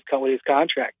outsized with his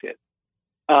contract is.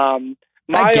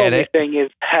 My only thing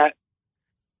is that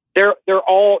they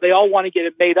all want to get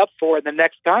it made up for in the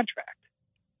next contract.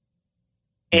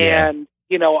 And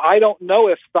I don't know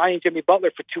if signing Jimmy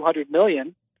Butler for $200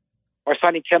 million or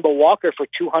signing Kemba Walker for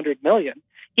 $200 million,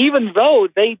 even though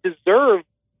they deserve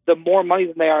the more money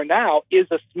than they are now, is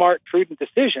a smart, prudent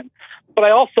decision. But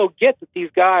I also get that these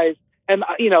guys, and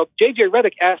JJ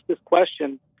Redick asked this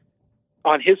question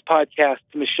on his podcast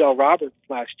to Michelle Roberts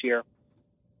last year,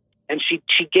 and she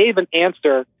gave an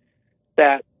answer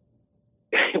that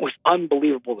it was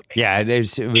unbelievable to me. Yeah, it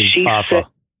was awful.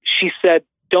 She said,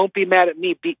 "Don't be mad at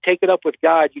me. Take it up with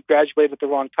God. You graduated at the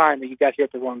wrong time, or you got here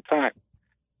at the wrong time."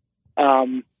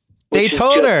 They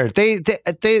told her. They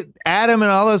Adam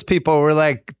and all those people were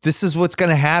like, "This is what's going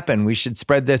to happen. We should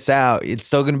spread this out. It's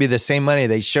still going to be the same money."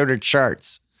 They showed her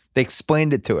charts. They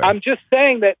explained it to her. I'm just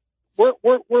saying that we're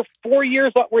 4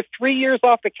 years, we're 3 years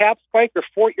off the cap spike, or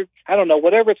 4 years, I don't know,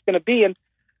 whatever it's going to be, and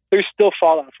there's still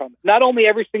fallout from it. Not only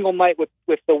every single night with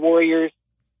the Warriors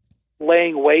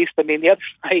laying waste. I mean, the other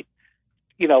night,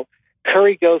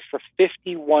 Curry goes for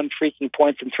 51 freaking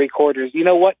points in 3 quarters. You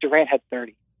know what? Durant had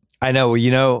 30. I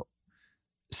know.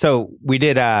 So we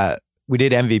did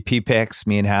MVP picks,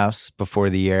 me and House, before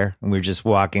the year, and we were just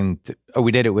walking.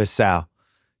 We did it with Sal,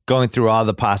 going through all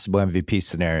the possible MVP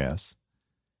scenarios,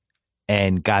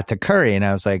 and got to Curry, and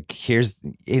I was like,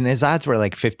 and his odds were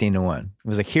like 15-1. I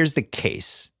was like, here's the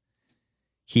case.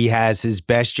 He has his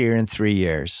best year in 3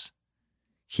 years.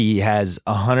 He has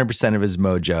 100% of his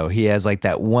mojo. He has like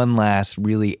that one last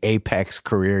really apex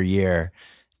career year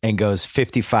and goes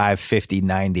 55, 50,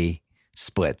 90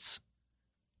 splits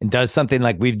and does something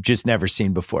like we've just never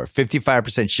seen before.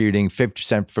 55% shooting,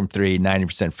 50% from 3,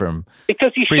 90% from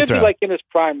because he should be like in his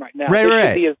prime right now.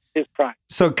 Right. Should be his prime.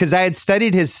 So, because I had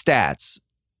studied his stats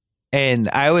And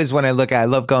I always, when I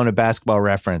love going to Basketball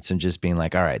Reference and just being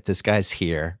like, all right, this guy's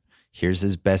here. Here's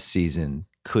his best season.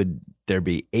 Could there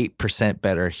be 8%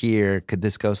 better here? Could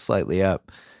this go slightly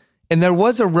up? And there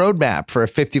was a roadmap for a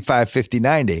 55, 50,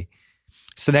 90.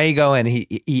 So now you go in,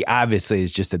 he obviously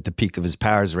is just at the peak of his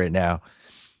powers right now.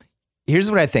 Here's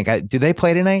what I think. Do they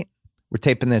play tonight? We're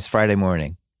taping this Friday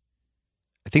morning.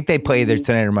 I think they play either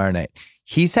tonight or tomorrow night.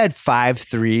 He's had 5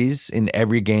 threes in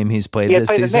every game he's played this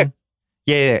season.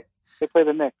 Yeah. They play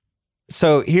the Knicks.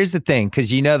 So here's the thing, because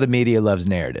the media loves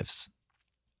narratives.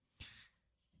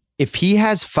 If he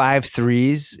has 5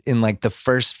 threes in like the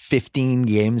first 15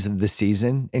 games of the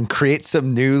season and creates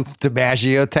some new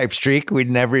DiMaggio type streak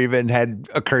we'd never even had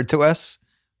occurred to us,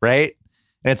 right?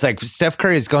 And it's like Steph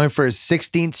Curry is going for his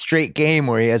 16th straight game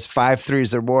where he has 5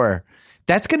 threes or more.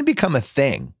 That's going to become a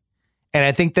thing. And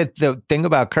I think that the thing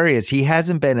about Curry is he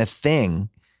hasn't been a thing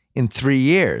in 3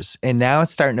 years. And now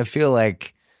it's starting to feel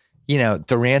like,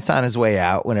 Durant's on his way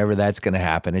out whenever that's going to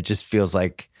happen. It just feels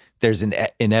like there's an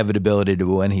inevitability to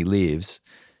when he leaves.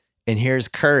 And here's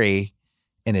Curry,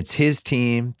 and it's his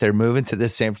team. They're moving to the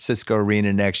San Francisco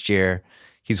arena next year.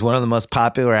 He's one of the most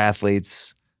popular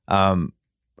athletes of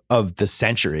the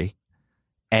century.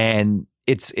 And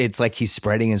it's like he's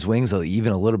spreading his wings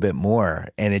even a little bit more.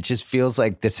 And it just feels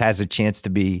like this has a chance to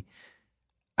be,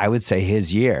 I would say,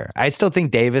 his year. I still think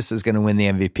Davis is going to win the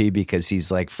MVP because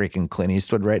he's like freaking Clint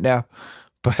Eastwood right now.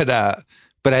 But I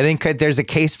think there's a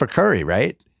case for Curry,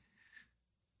 right?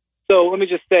 So let me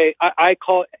just say, I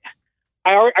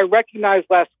recognized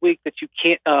last week that you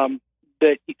can't,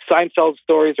 that Seinfeld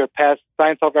stories are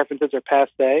Seinfeld references are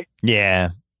passe. Yeah.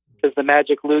 Because the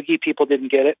magic loogie, people didn't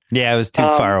get it. Yeah, it was too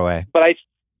far away.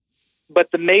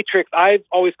 But the Matrix, I've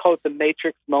always called it the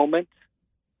Matrix moment.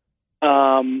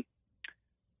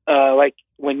 Like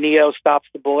when Neo stops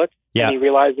the bullets and he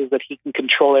realizes that he can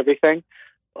control everything.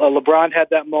 LeBron had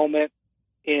that moment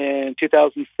in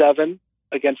 2007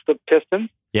 against the Pistons.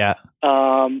 Yeah.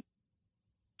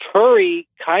 Curry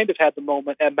kind of had the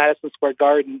moment at Madison Square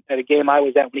Garden at a game I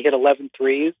was at when he hit 11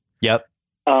 threes. Yep.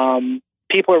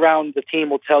 People around the team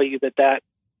will tell you that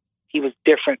he was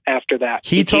different after that.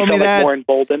 He told me that. Like more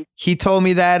emboldened. He told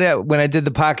me that when I did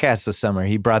the podcast this summer.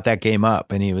 He brought that game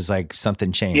up, and he was like,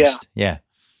 something changed. Yeah.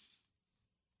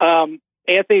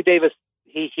 Anthony Davis,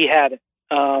 he had it.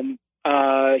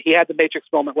 He had the Matrix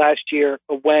moment last year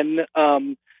when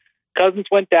Cousins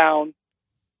went down.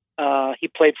 He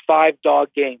played 5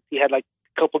 dog games. He had like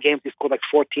a couple games. He scored like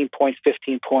 14 points,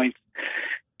 15 points.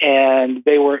 And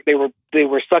they were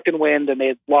sucking wind, and they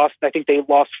had lost. I think they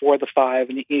lost 4 of the 5,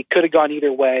 and he could have gone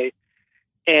either way.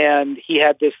 And he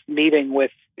had this meeting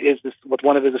with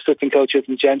one of his assistant coaches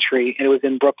in Gentry, and it was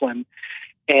in Brooklyn.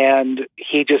 And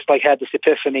he just like had this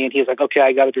epiphany, and he was like, "Okay,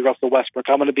 I got to be Russell Westbrook.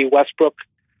 I'm going to be Westbrook.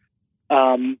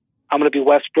 I'm going to be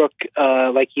Westbrook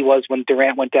like he was when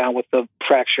Durant went down with the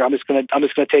fracture. I'm just going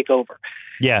to take over."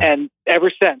 Yeah. And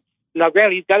ever since, now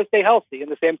granted, he's got to stay healthy,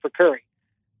 and the same for Curry.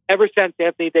 Ever since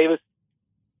Anthony Davis,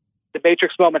 the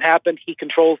Matrix moment happened, he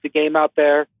controls the game out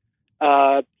there.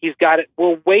 He's got it.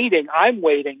 I'm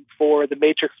waiting for the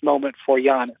Matrix moment for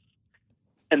Giannis.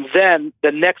 And then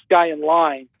the next guy in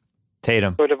line,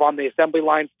 Tatum, sort of on the assembly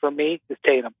line for me, is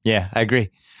Tatum. Yeah, I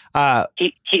agree.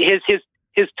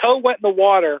 His toe went in the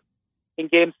water in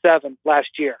Game 7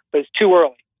 last year, but it's too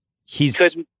early. He's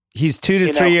 2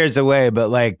 to 3 years away, but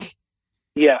like,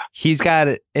 yeah, he's got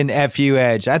an FU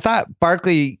edge. I thought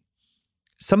Barkley.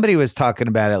 Somebody was talking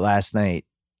about it last night.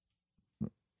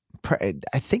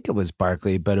 I think it was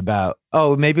Barkley, but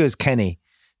maybe it was Kenny.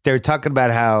 They were talking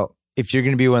about how if you're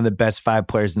going to be one of the best 5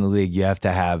 players in the league, you have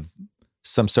to have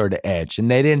some sort of edge. And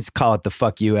they didn't call it the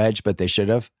fuck you edge, but they should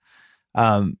have.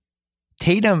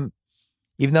 Tatum,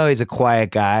 even though he's a quiet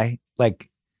guy,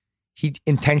 like he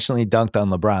intentionally dunked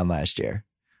on LeBron last year.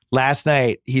 Last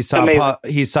night, he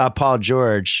saw Paul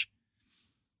George.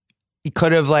 He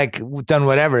could have like done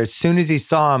whatever. As soon as he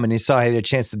saw him and he saw he had a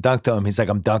chance to dunk to him, he's like,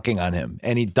 I'm dunking on him.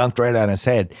 And he dunked right on his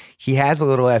head. He has a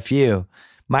little FU.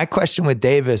 My question with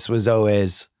Davis was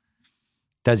always,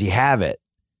 does he have it?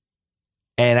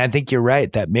 And I think you're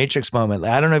right. That Matrix moment.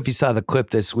 I don't know if you saw the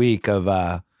clip this week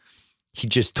of he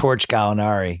just torched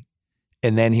Gallinari.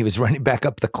 And then he was running back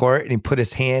up the court and he put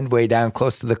his hand way down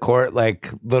close to the court. Like,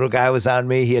 little guy was on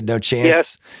me. He had no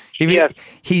chance. Yes.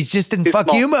 He's just in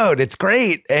fuck you mode. It's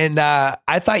great. And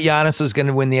I thought Giannis was going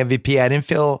to win the MVP. I didn't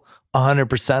feel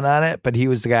 100% on it, but he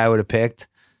was the guy I would have picked.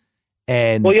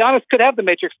 And Giannis could have the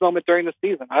Matrix moment during the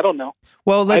season. I don't know.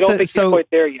 Well, I don't think he's quite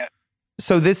there yet.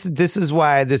 So this is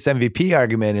why this MVP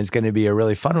argument is going to be a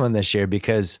really fun one this year,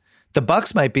 because the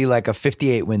Bucks might be like a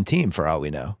 58 win team for all we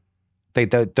know.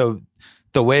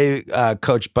 the way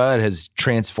Coach Bud has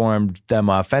transformed them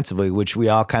offensively, which we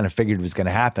all kind of figured was going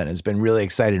to happen, has been really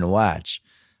exciting to watch.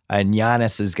 And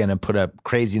Giannis is going to put up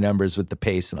crazy numbers with the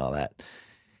pace and all that.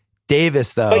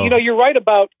 Davis, though. But, you're right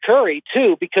about Curry,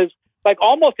 too, because,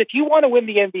 almost if you want to win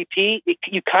the MVP,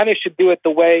 you kind of should do it the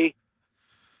way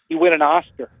you win an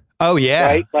Oscar. Oh, yeah.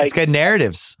 Right? It's got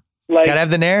narratives. Got to have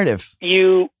the narrative.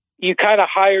 You kind of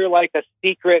hire, a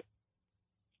secret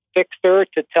fixer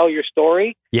to tell your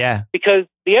story. Yeah. Because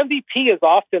the MVP is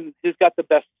often who's got the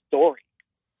best story.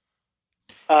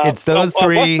 It's those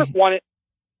three. Westbrook won it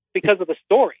because of the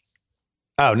story.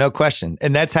 Oh, no question.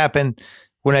 And that's happened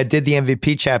when I did the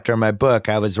MVP chapter in my book.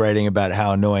 I was writing about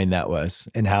how annoying that was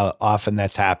and how often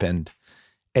that's happened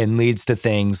and leads to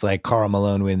things like Karl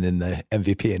Malone winning the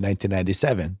MVP in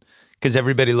 1997. Because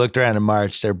everybody looked around in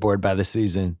March, they're bored by the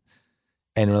season.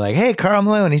 And we're like, hey, Karl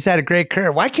Malone, he's had a great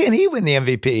career. Why can't he win the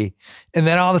MVP? And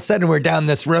then all of a sudden we're down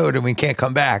this road and we can't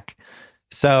come back.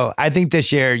 So I think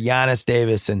this year, Giannis,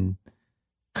 Davis, and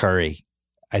Curry,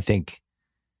 I think.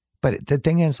 But the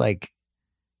thing is,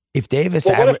 if Davis...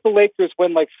 Well, what if the Lakers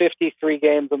win 53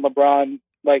 games and LeBron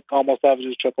almost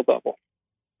averages triple-double?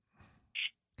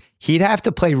 He'd have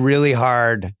to play really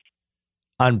hard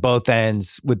on both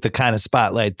ends with the kind of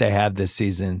spotlight they have this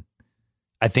season.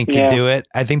 I think to do it.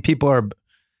 I think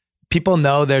people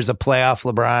know there's a playoff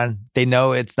LeBron. They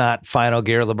know it's not final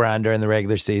gear LeBron during the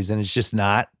regular season. It's just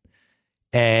not.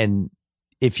 And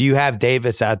if you have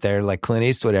Davis out there like Clint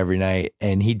Eastwood every night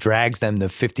and he drags them to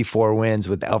 54 wins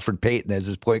with Alfred Payton as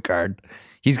his point guard,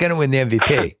 he's going to win the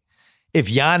MVP. If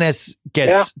Giannis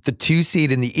gets the 2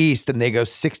 seed in the East and they go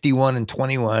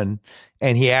 61-21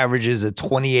 and he averages a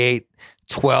 28,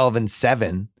 12 and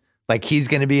 7, he's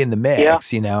going to be in the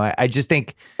mix. I just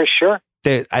think for sure.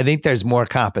 I think there's more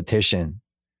competition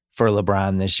for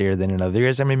LeBron this year than in other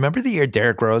years. I mean, remember the year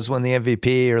Derrick Rose won the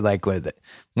MVP or with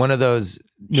one of those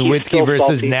Nowitzki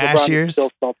versus Nash LeBron years? Is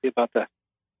still salty about that.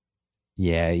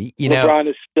 Yeah. LeBron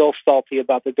is still salty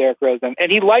about the Derrick Rose.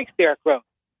 And he likes Derrick Rose.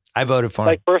 I voted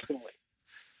for him. Personally.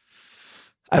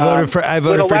 I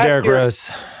voted for Derrick Rose.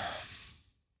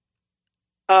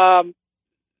 I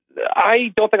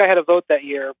don't think I had a vote that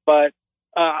year, but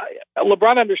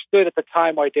LeBron understood at the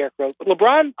time why Derrick Rose.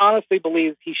 LeBron honestly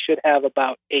believes he should have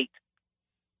about 8.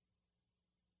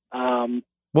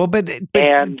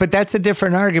 But that's a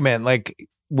different argument.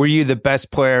 Were you the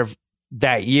best player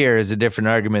that year is a different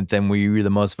argument than were you the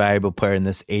most valuable player in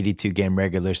this 82 game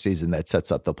regular season that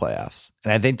sets up the playoffs.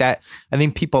 And I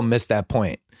think people miss that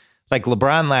point.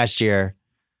 LeBron last year,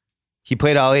 he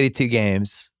played all 82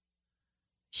 games.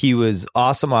 He was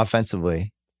awesome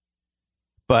offensively,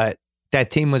 but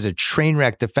that team was a train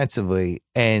wreck defensively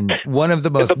and one of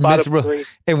the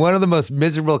most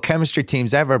miserable chemistry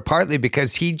teams ever, partly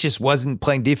because he just wasn't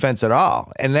playing defense at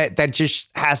all. And that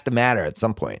just has to matter at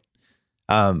some point.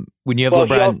 When you have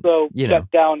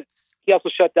LeBron, he also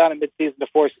shut down in midseason to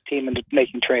force the team into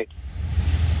making trades.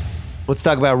 Let's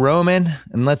talk about Roman,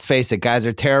 and let's face it, guys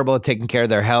are terrible at taking care of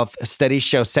their health. Studies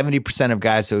show 70% of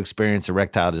guys who experience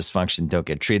erectile dysfunction don't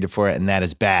get treated for it, and that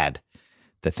is bad.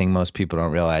 The thing most people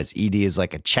don't realize, ED is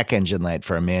like a check engine light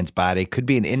for a man's body. Could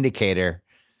be an indicator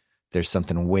there's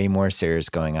something way more serious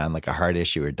going on, like a heart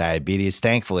issue or diabetes.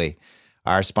 Thankfully,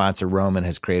 our sponsor, Roman,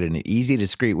 has created an easy,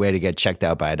 discreet way to get checked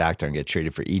out by a doctor and get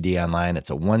treated for ED online.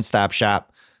 It's a one-stop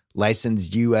shop.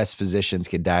 Licensed U.S. physicians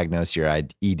can diagnose your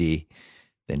ED,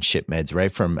 then ship meds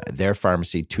right from their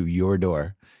pharmacy to your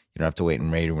door. You don't have to wait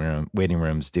in waiting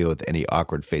rooms, deal with any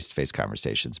awkward face-to-face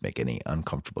conversations, make any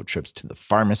uncomfortable trips to the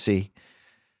pharmacy.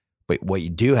 But what you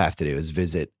do have to do is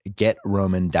visit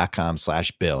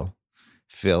getroman.com/bill,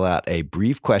 fill out a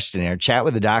brief questionnaire, chat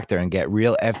with a doctor, and get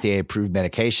real FDA-approved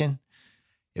medication.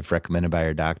 If recommended by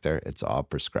your doctor, it's all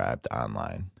prescribed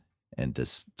online and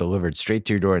delivered straight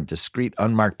to your door in discreet,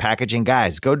 unmarked packaging.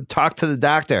 Guys, go talk to the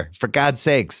doctor, for God's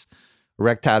sakes.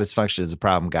 Erectile dysfunction is a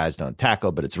problem guys don't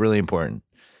tackle, but it's really important.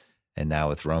 And now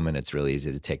with Roman, it's really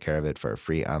easy to take care of it. For a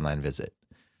free online visit,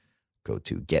 go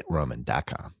to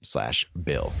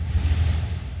getroman.com/bill.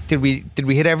 Did we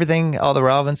hit everything, all the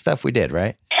relevant stuff? We did,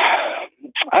 right?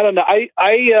 I don't know. I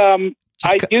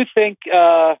do think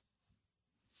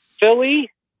Philly.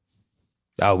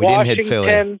 Oh, we didn't hit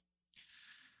Philly.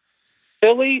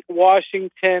 Philly,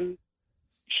 Washington,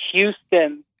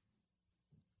 Houston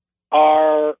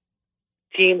are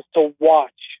teams to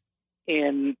watch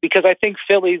because I think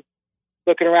Philly's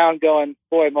looking around going,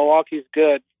 boy, Milwaukee's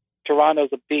good. Toronto's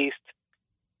a beast.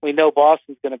 We know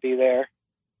Boston's going to be there.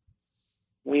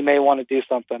 We may want to do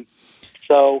something.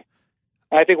 So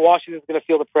I think Washington's going to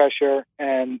feel the pressure,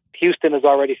 and Houston is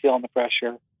already feeling the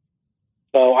pressure.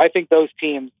 So I think those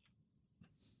teams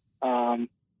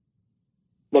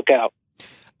look out.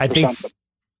 I for think something.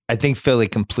 I think Philly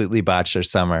completely botched their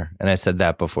summer, and I said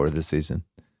that before the season.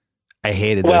 I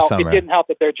hated their Well, summer. it didn't help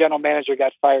that their general manager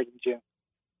got fired in June.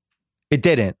 It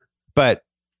didn't, but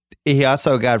he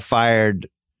also got fired,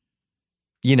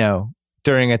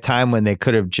 during a time when they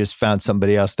could have just found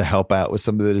somebody else to help out with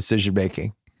some of the decision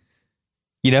making.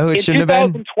 You know who it In shouldn't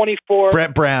have been? 2024,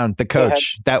 Brett Brown, the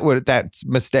coach. That's a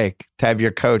mistake to have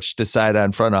your coach decide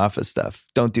on front office stuff.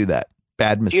 Don't do that.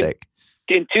 Bad mistake.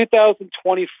 In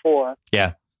 2024,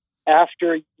 Yeah.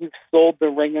 after you've sold the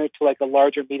Ringer to like a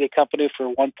larger media company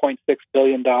for $1.6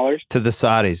 billion, To the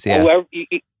Saudis, yeah. whoever,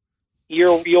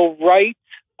 you'll write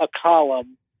a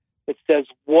column that says,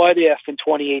 "What if in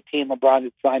 2018 LeBron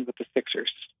had signed with the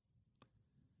Sixers?"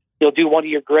 You'll do one of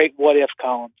your great "What if"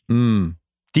 columns.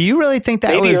 Do you really think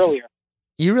that Maybe was earlier?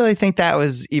 You really think that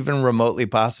was even remotely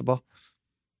possible?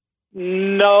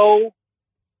 No.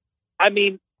 I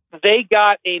mean, they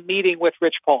got a meeting with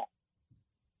Rich Paul.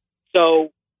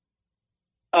 So,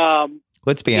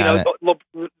 let's be honest.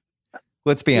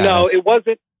 Let's be honest. No, it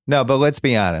wasn't. No, but let's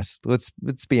be honest. Let's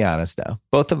be honest now.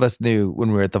 Both of us knew when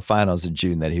we were at the finals in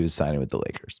June that he was signing with the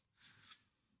Lakers.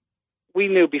 We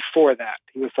knew before that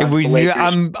he was signing We with the knew.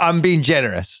 Lakers. I'm being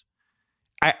generous.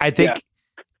 I think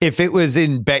if it was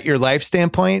in bet your life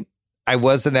standpoint, I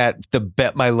wasn't at the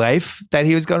bet my life that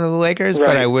he was going to the Lakers,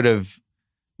 but I would have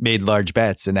made large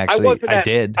bets, and actually I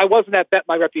did. I wasn't at bet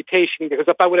my reputation either,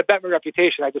 because if I would have bet my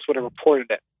reputation, I just would have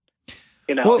reported it.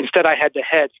 Instead I had to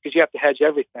hedge, because you have to hedge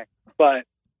everything. But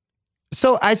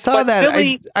so I saw that.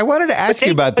 Philly, I wanted to ask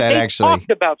you about that, actually. They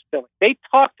talked about Philly. They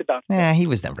talked about Philly. Nah, he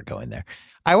was never going there.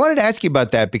 I wanted to ask you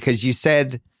about that because you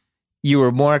said you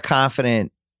were more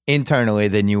confident internally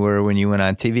than you were when you went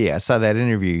on TV. I saw that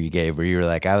interview you gave where you were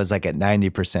like, I was like at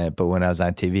 90%, but when I was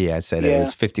on TV, I said it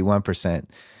was 51%.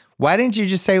 Why didn't you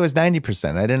just say it was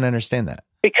 90%? I didn't understand that.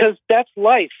 Because that's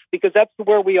life. Because that's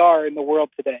where we are in the world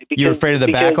today. Because, you're afraid of the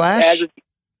backlash?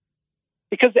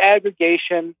 Because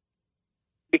aggregation,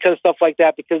 because stuff like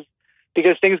that, because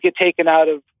things get taken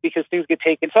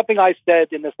something I said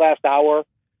in this last hour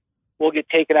will get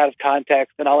taken out of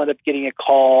context, and I'll end up getting a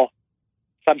call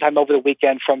sometime over the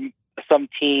weekend from some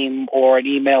team or an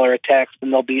email or a text,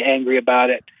 and they'll be angry about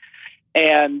it.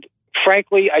 And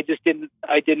frankly, I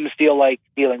didn't feel like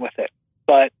dealing with it.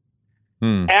 But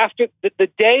after the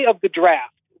day of the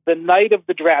draft, the night of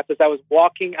the draft, as I was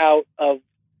walking out of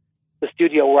the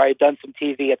studio where I had done some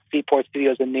TV at Seaport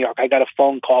Studios in New York, I got a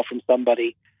phone call from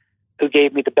somebody who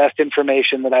gave me the best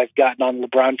information that I've gotten on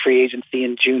LeBron free agency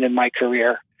in June in my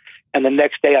career. And the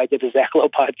next day I did the Zach Lowe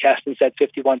podcast and said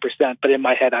 51%, but in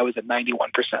my head I was at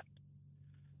 91%.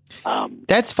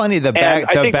 That's funny. The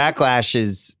backlash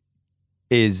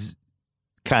is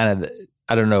kind of,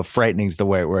 I don't know if frightening is the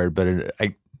right word, but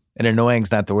and annoying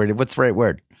is not the word. What's the right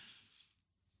word?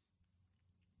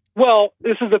 Well,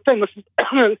 this is the thing. This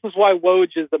is why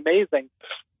Woj is amazing.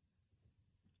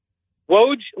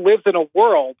 Woj lives in a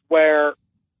world where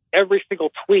every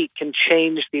single tweet can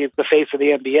change the face of the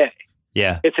NBA.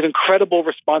 Yeah. It's an incredible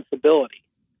responsibility.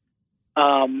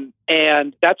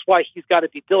 And that's why he's got to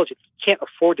be diligent. He can't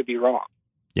afford to be wrong.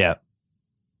 Yeah.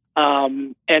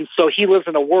 And so he lives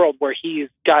in a world where he's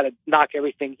got to knock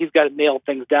everything. He's got to nail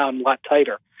things down a lot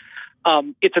tighter.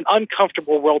 It's an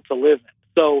uncomfortable world to live in.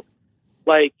 So,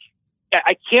 like,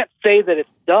 I can't say that it's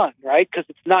done, right? Because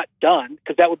it's not done,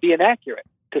 because that would be inaccurate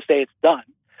to say it's done.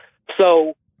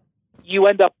 So you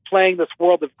end up playing this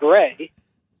world of gray,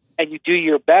 and you do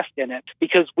your best in it,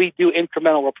 because we do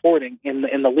incremental reporting in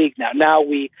the league now. Now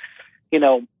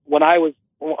when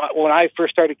I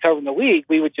first started covering the league,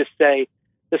 we would just say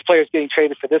this player's getting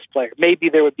traded for this player. Maybe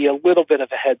there would be a little bit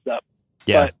of a heads up.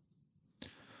 Yeah. But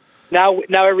now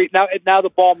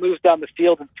the ball moves down the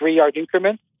field in 3-yard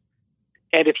increments,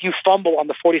 and if you fumble on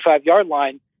the 45-yard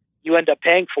line, you end up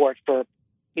paying for it for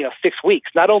 6 weeks.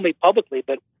 Not only publicly,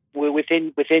 but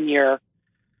within your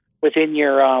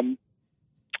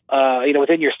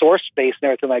source space and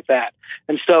everything like that.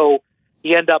 And so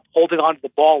you end up holding on to the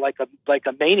ball like a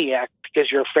maniac because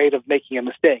you're afraid of making a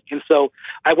mistake. And so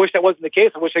I wish that wasn't the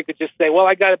case. I wish I could just say, well,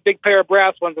 I got a big pair of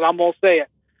brass ones and I'm going to say it.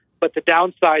 But the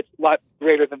downside's a lot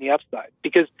greater than the upside,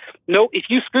 because if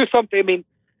you screw something, I mean,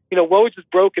 Woj has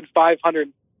broken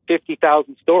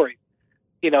 550,000 stories.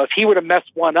 If he were to mess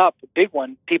one up, a big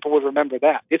one, people would remember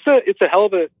that. It's a hell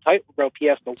of a tightrope he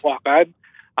has to walk. I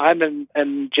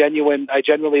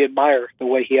genuinely admire the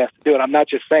way he has to do it. I'm not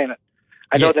just saying it.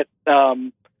 I know that,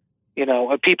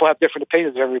 people have different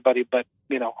opinions of everybody, but,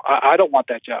 I don't want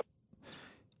that job.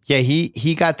 Yeah,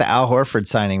 he got the Al Horford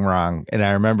signing wrong, and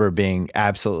I remember being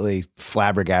absolutely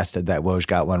flabbergasted that Woj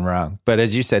got one wrong. But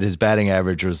as you said, his batting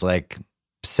average was like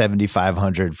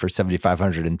 7,500 for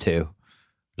 7,502 or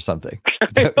something.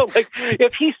 Like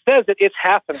if he says it, it's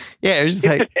happening. Yeah, it's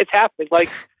happening. Like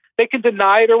they can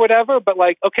deny it or whatever, but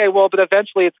like okay, well, but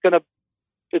eventually it's gonna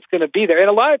be there. And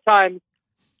a lot of times,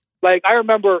 like I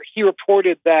remember he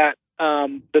reported that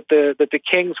that the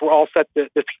Kings were all set.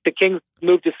 The Kings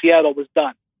move to Seattle was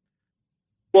done.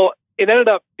 Well, it ended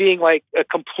up being like a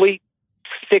complete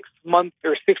 6-month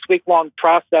or 6-week long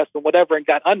process or whatever, and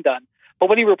got undone. But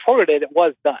when he reported it, it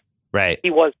was done. Right.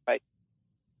 He was right.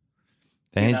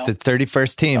 And he's the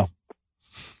 31st team.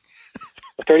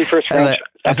 The 31st franchise.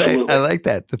 I like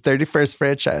that. The 31st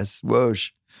franchise.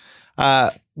 Woj.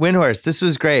 Windhorst, this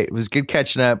was great. It was good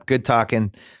catching up, good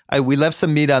talking. We left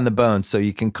some meat on the bone, so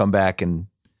you can come back and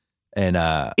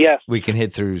yes, we can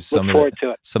hit through some of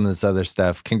this other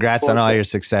stuff. Congrats on all your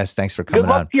success. Thanks for coming on.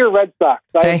 Good luck to your Red Sox.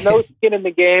 I have no skin in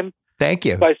the game. Thank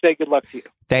you. So I say good luck to you.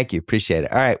 Thank you. Appreciate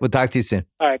it. All right. We'll talk to you soon.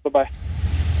 All right. Bye-bye.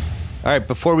 All right.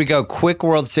 Before we go, quick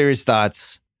World Series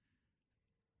thoughts.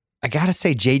 I got to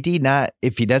say, JD,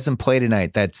 if he doesn't play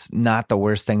tonight, that's not the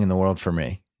worst thing in the world for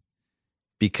me,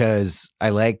 because I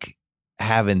like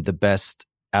having the best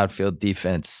outfield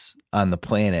defense on the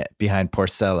planet behind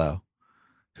Porcello,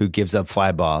 who gives up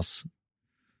fly balls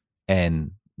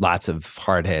and lots of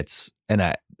hard hits. And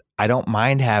I don't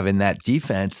mind having that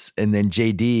defense. And then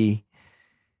JD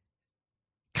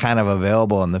kind of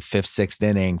available in the 5th, 6th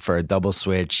inning for a double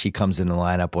switch. He comes in the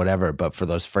lineup, whatever. But for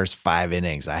those first 5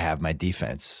 innings, I have my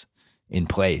defense in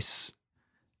place.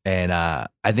 And I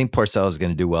think Porcello is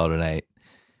going to do well tonight.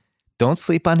 Don't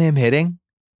sleep on him hitting.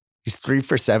 He's 3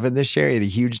 for 7 this year. He had a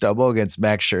huge double against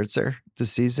Max Scherzer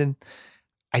this season.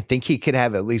 I think he could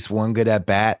have at least one good at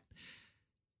bat.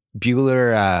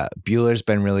 Buehler's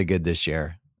been really good this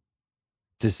year.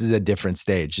 This is a different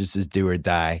stage. This is do or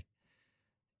die.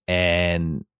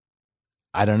 And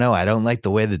I don't know. I don't like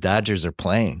the way the Dodgers are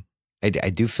playing. I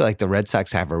do feel like the Red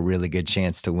Sox have a really good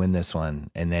chance to win this one.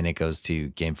 And then it goes to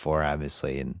game 4,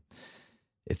 obviously. And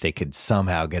if they could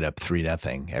somehow get up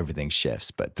 3-0, everything shifts.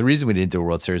 But the reason we didn't do a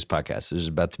World Series podcast, there's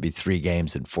about to be 3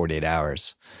 games in 48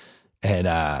 hours. And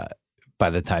by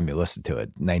the time you listen to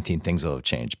it, 19 things will have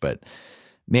changed. But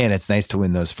man, it's nice to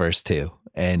win those first 2.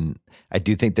 And I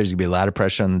do think there's going to be a lot of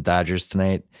pressure on the Dodgers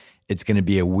tonight. It's going to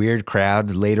be a weird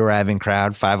crowd, late arriving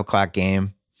crowd, 5 o'clock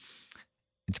game.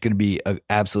 It's going to be an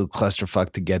absolute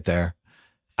clusterfuck to get there.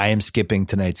 I am skipping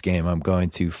tonight's game. I'm going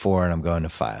to 4 and I'm going to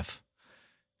 5.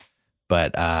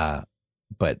 But I'm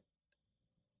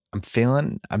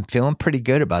feeling pretty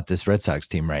good about this Red Sox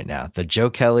team right now. The Joe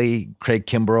Kelly, Craig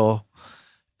Kimbrell,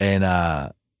 and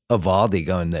Eovaldi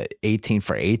going to 18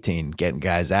 for 18, getting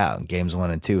guys out in games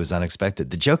 1 and 2 was unexpected.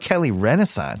 The Joe Kelly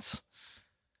renaissance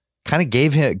kind of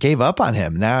gave up on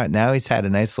him. Now he's had a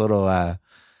nice little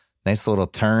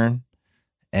turn.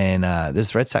 And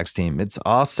this Red Sox team, it's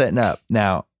all setting up.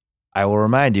 Now, I will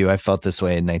remind you, I felt this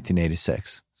way in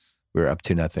 1986. We were up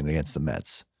 2-0 against the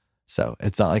Mets. So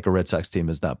it's not like a Red Sox team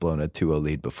has not blown a 2-0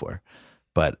 lead before.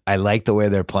 But I like the way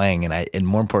they're playing. And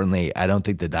more importantly, I don't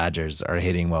think the Dodgers are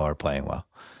hitting well or playing well.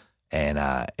 And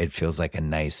it feels like a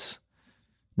nice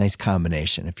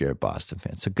combination if you're a Boston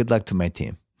fan. So good luck to my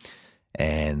team.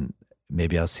 And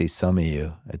maybe I'll see some of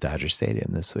you at Dodger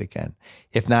Stadium this weekend.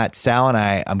 If not, Sal and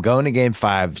I'm going to game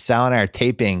 5. Sal and I are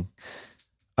taping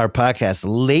our podcast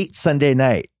late Sunday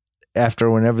night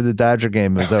after whenever the Dodger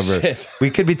game is over. Shit. We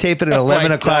could be taping at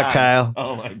 11 o'clock, Kyle.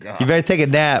 Oh, my God. You better take a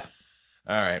nap.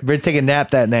 All right. You better take a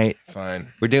nap that night.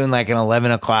 Fine. We're doing like an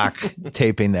 11 o'clock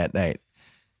taping that night.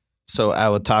 So I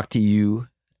will talk to you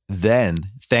then.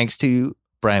 Thanks to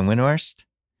Brian Windhorst.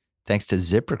 Thanks to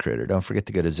ZipRecruiter. Don't forget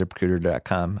to go to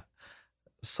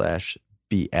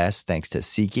ZipRecruiter.com/BS. Thanks to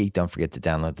SeatGeek. Don't forget to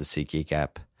download the SeatGeek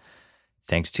app.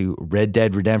 Thanks to Red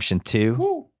Dead Redemption 2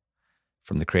 Woo.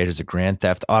 From the creators of Grand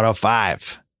Theft Auto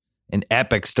 5. An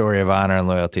epic story of honor and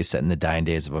loyalty set in the dying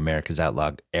days of America's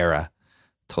outlaw era.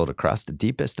 Told across the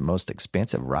deepest and most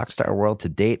expansive Rockstar world to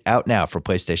date. Out now for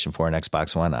PlayStation 4 and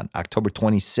Xbox One on October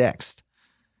 26th.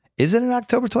 Is it on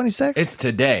October 26th? It's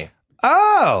today.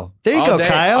 Oh, there you go,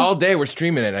 Kyle. All day we're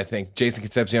streaming it, I think. Jason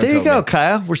Concepcion There you told go, me.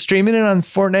 Kyle. We're streaming it on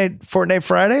Fortnite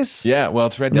Fridays? Yeah, well,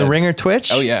 it's Red On Dead. the Ringer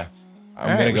Twitch? Oh, yeah.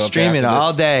 I'm going to go streaming after this.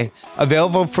 all day.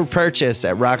 Available for purchase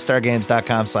at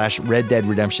rockstargames.com/Red Dead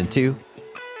Redemption 2.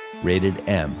 Rated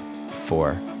M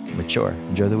for mature.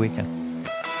 Enjoy the weekend.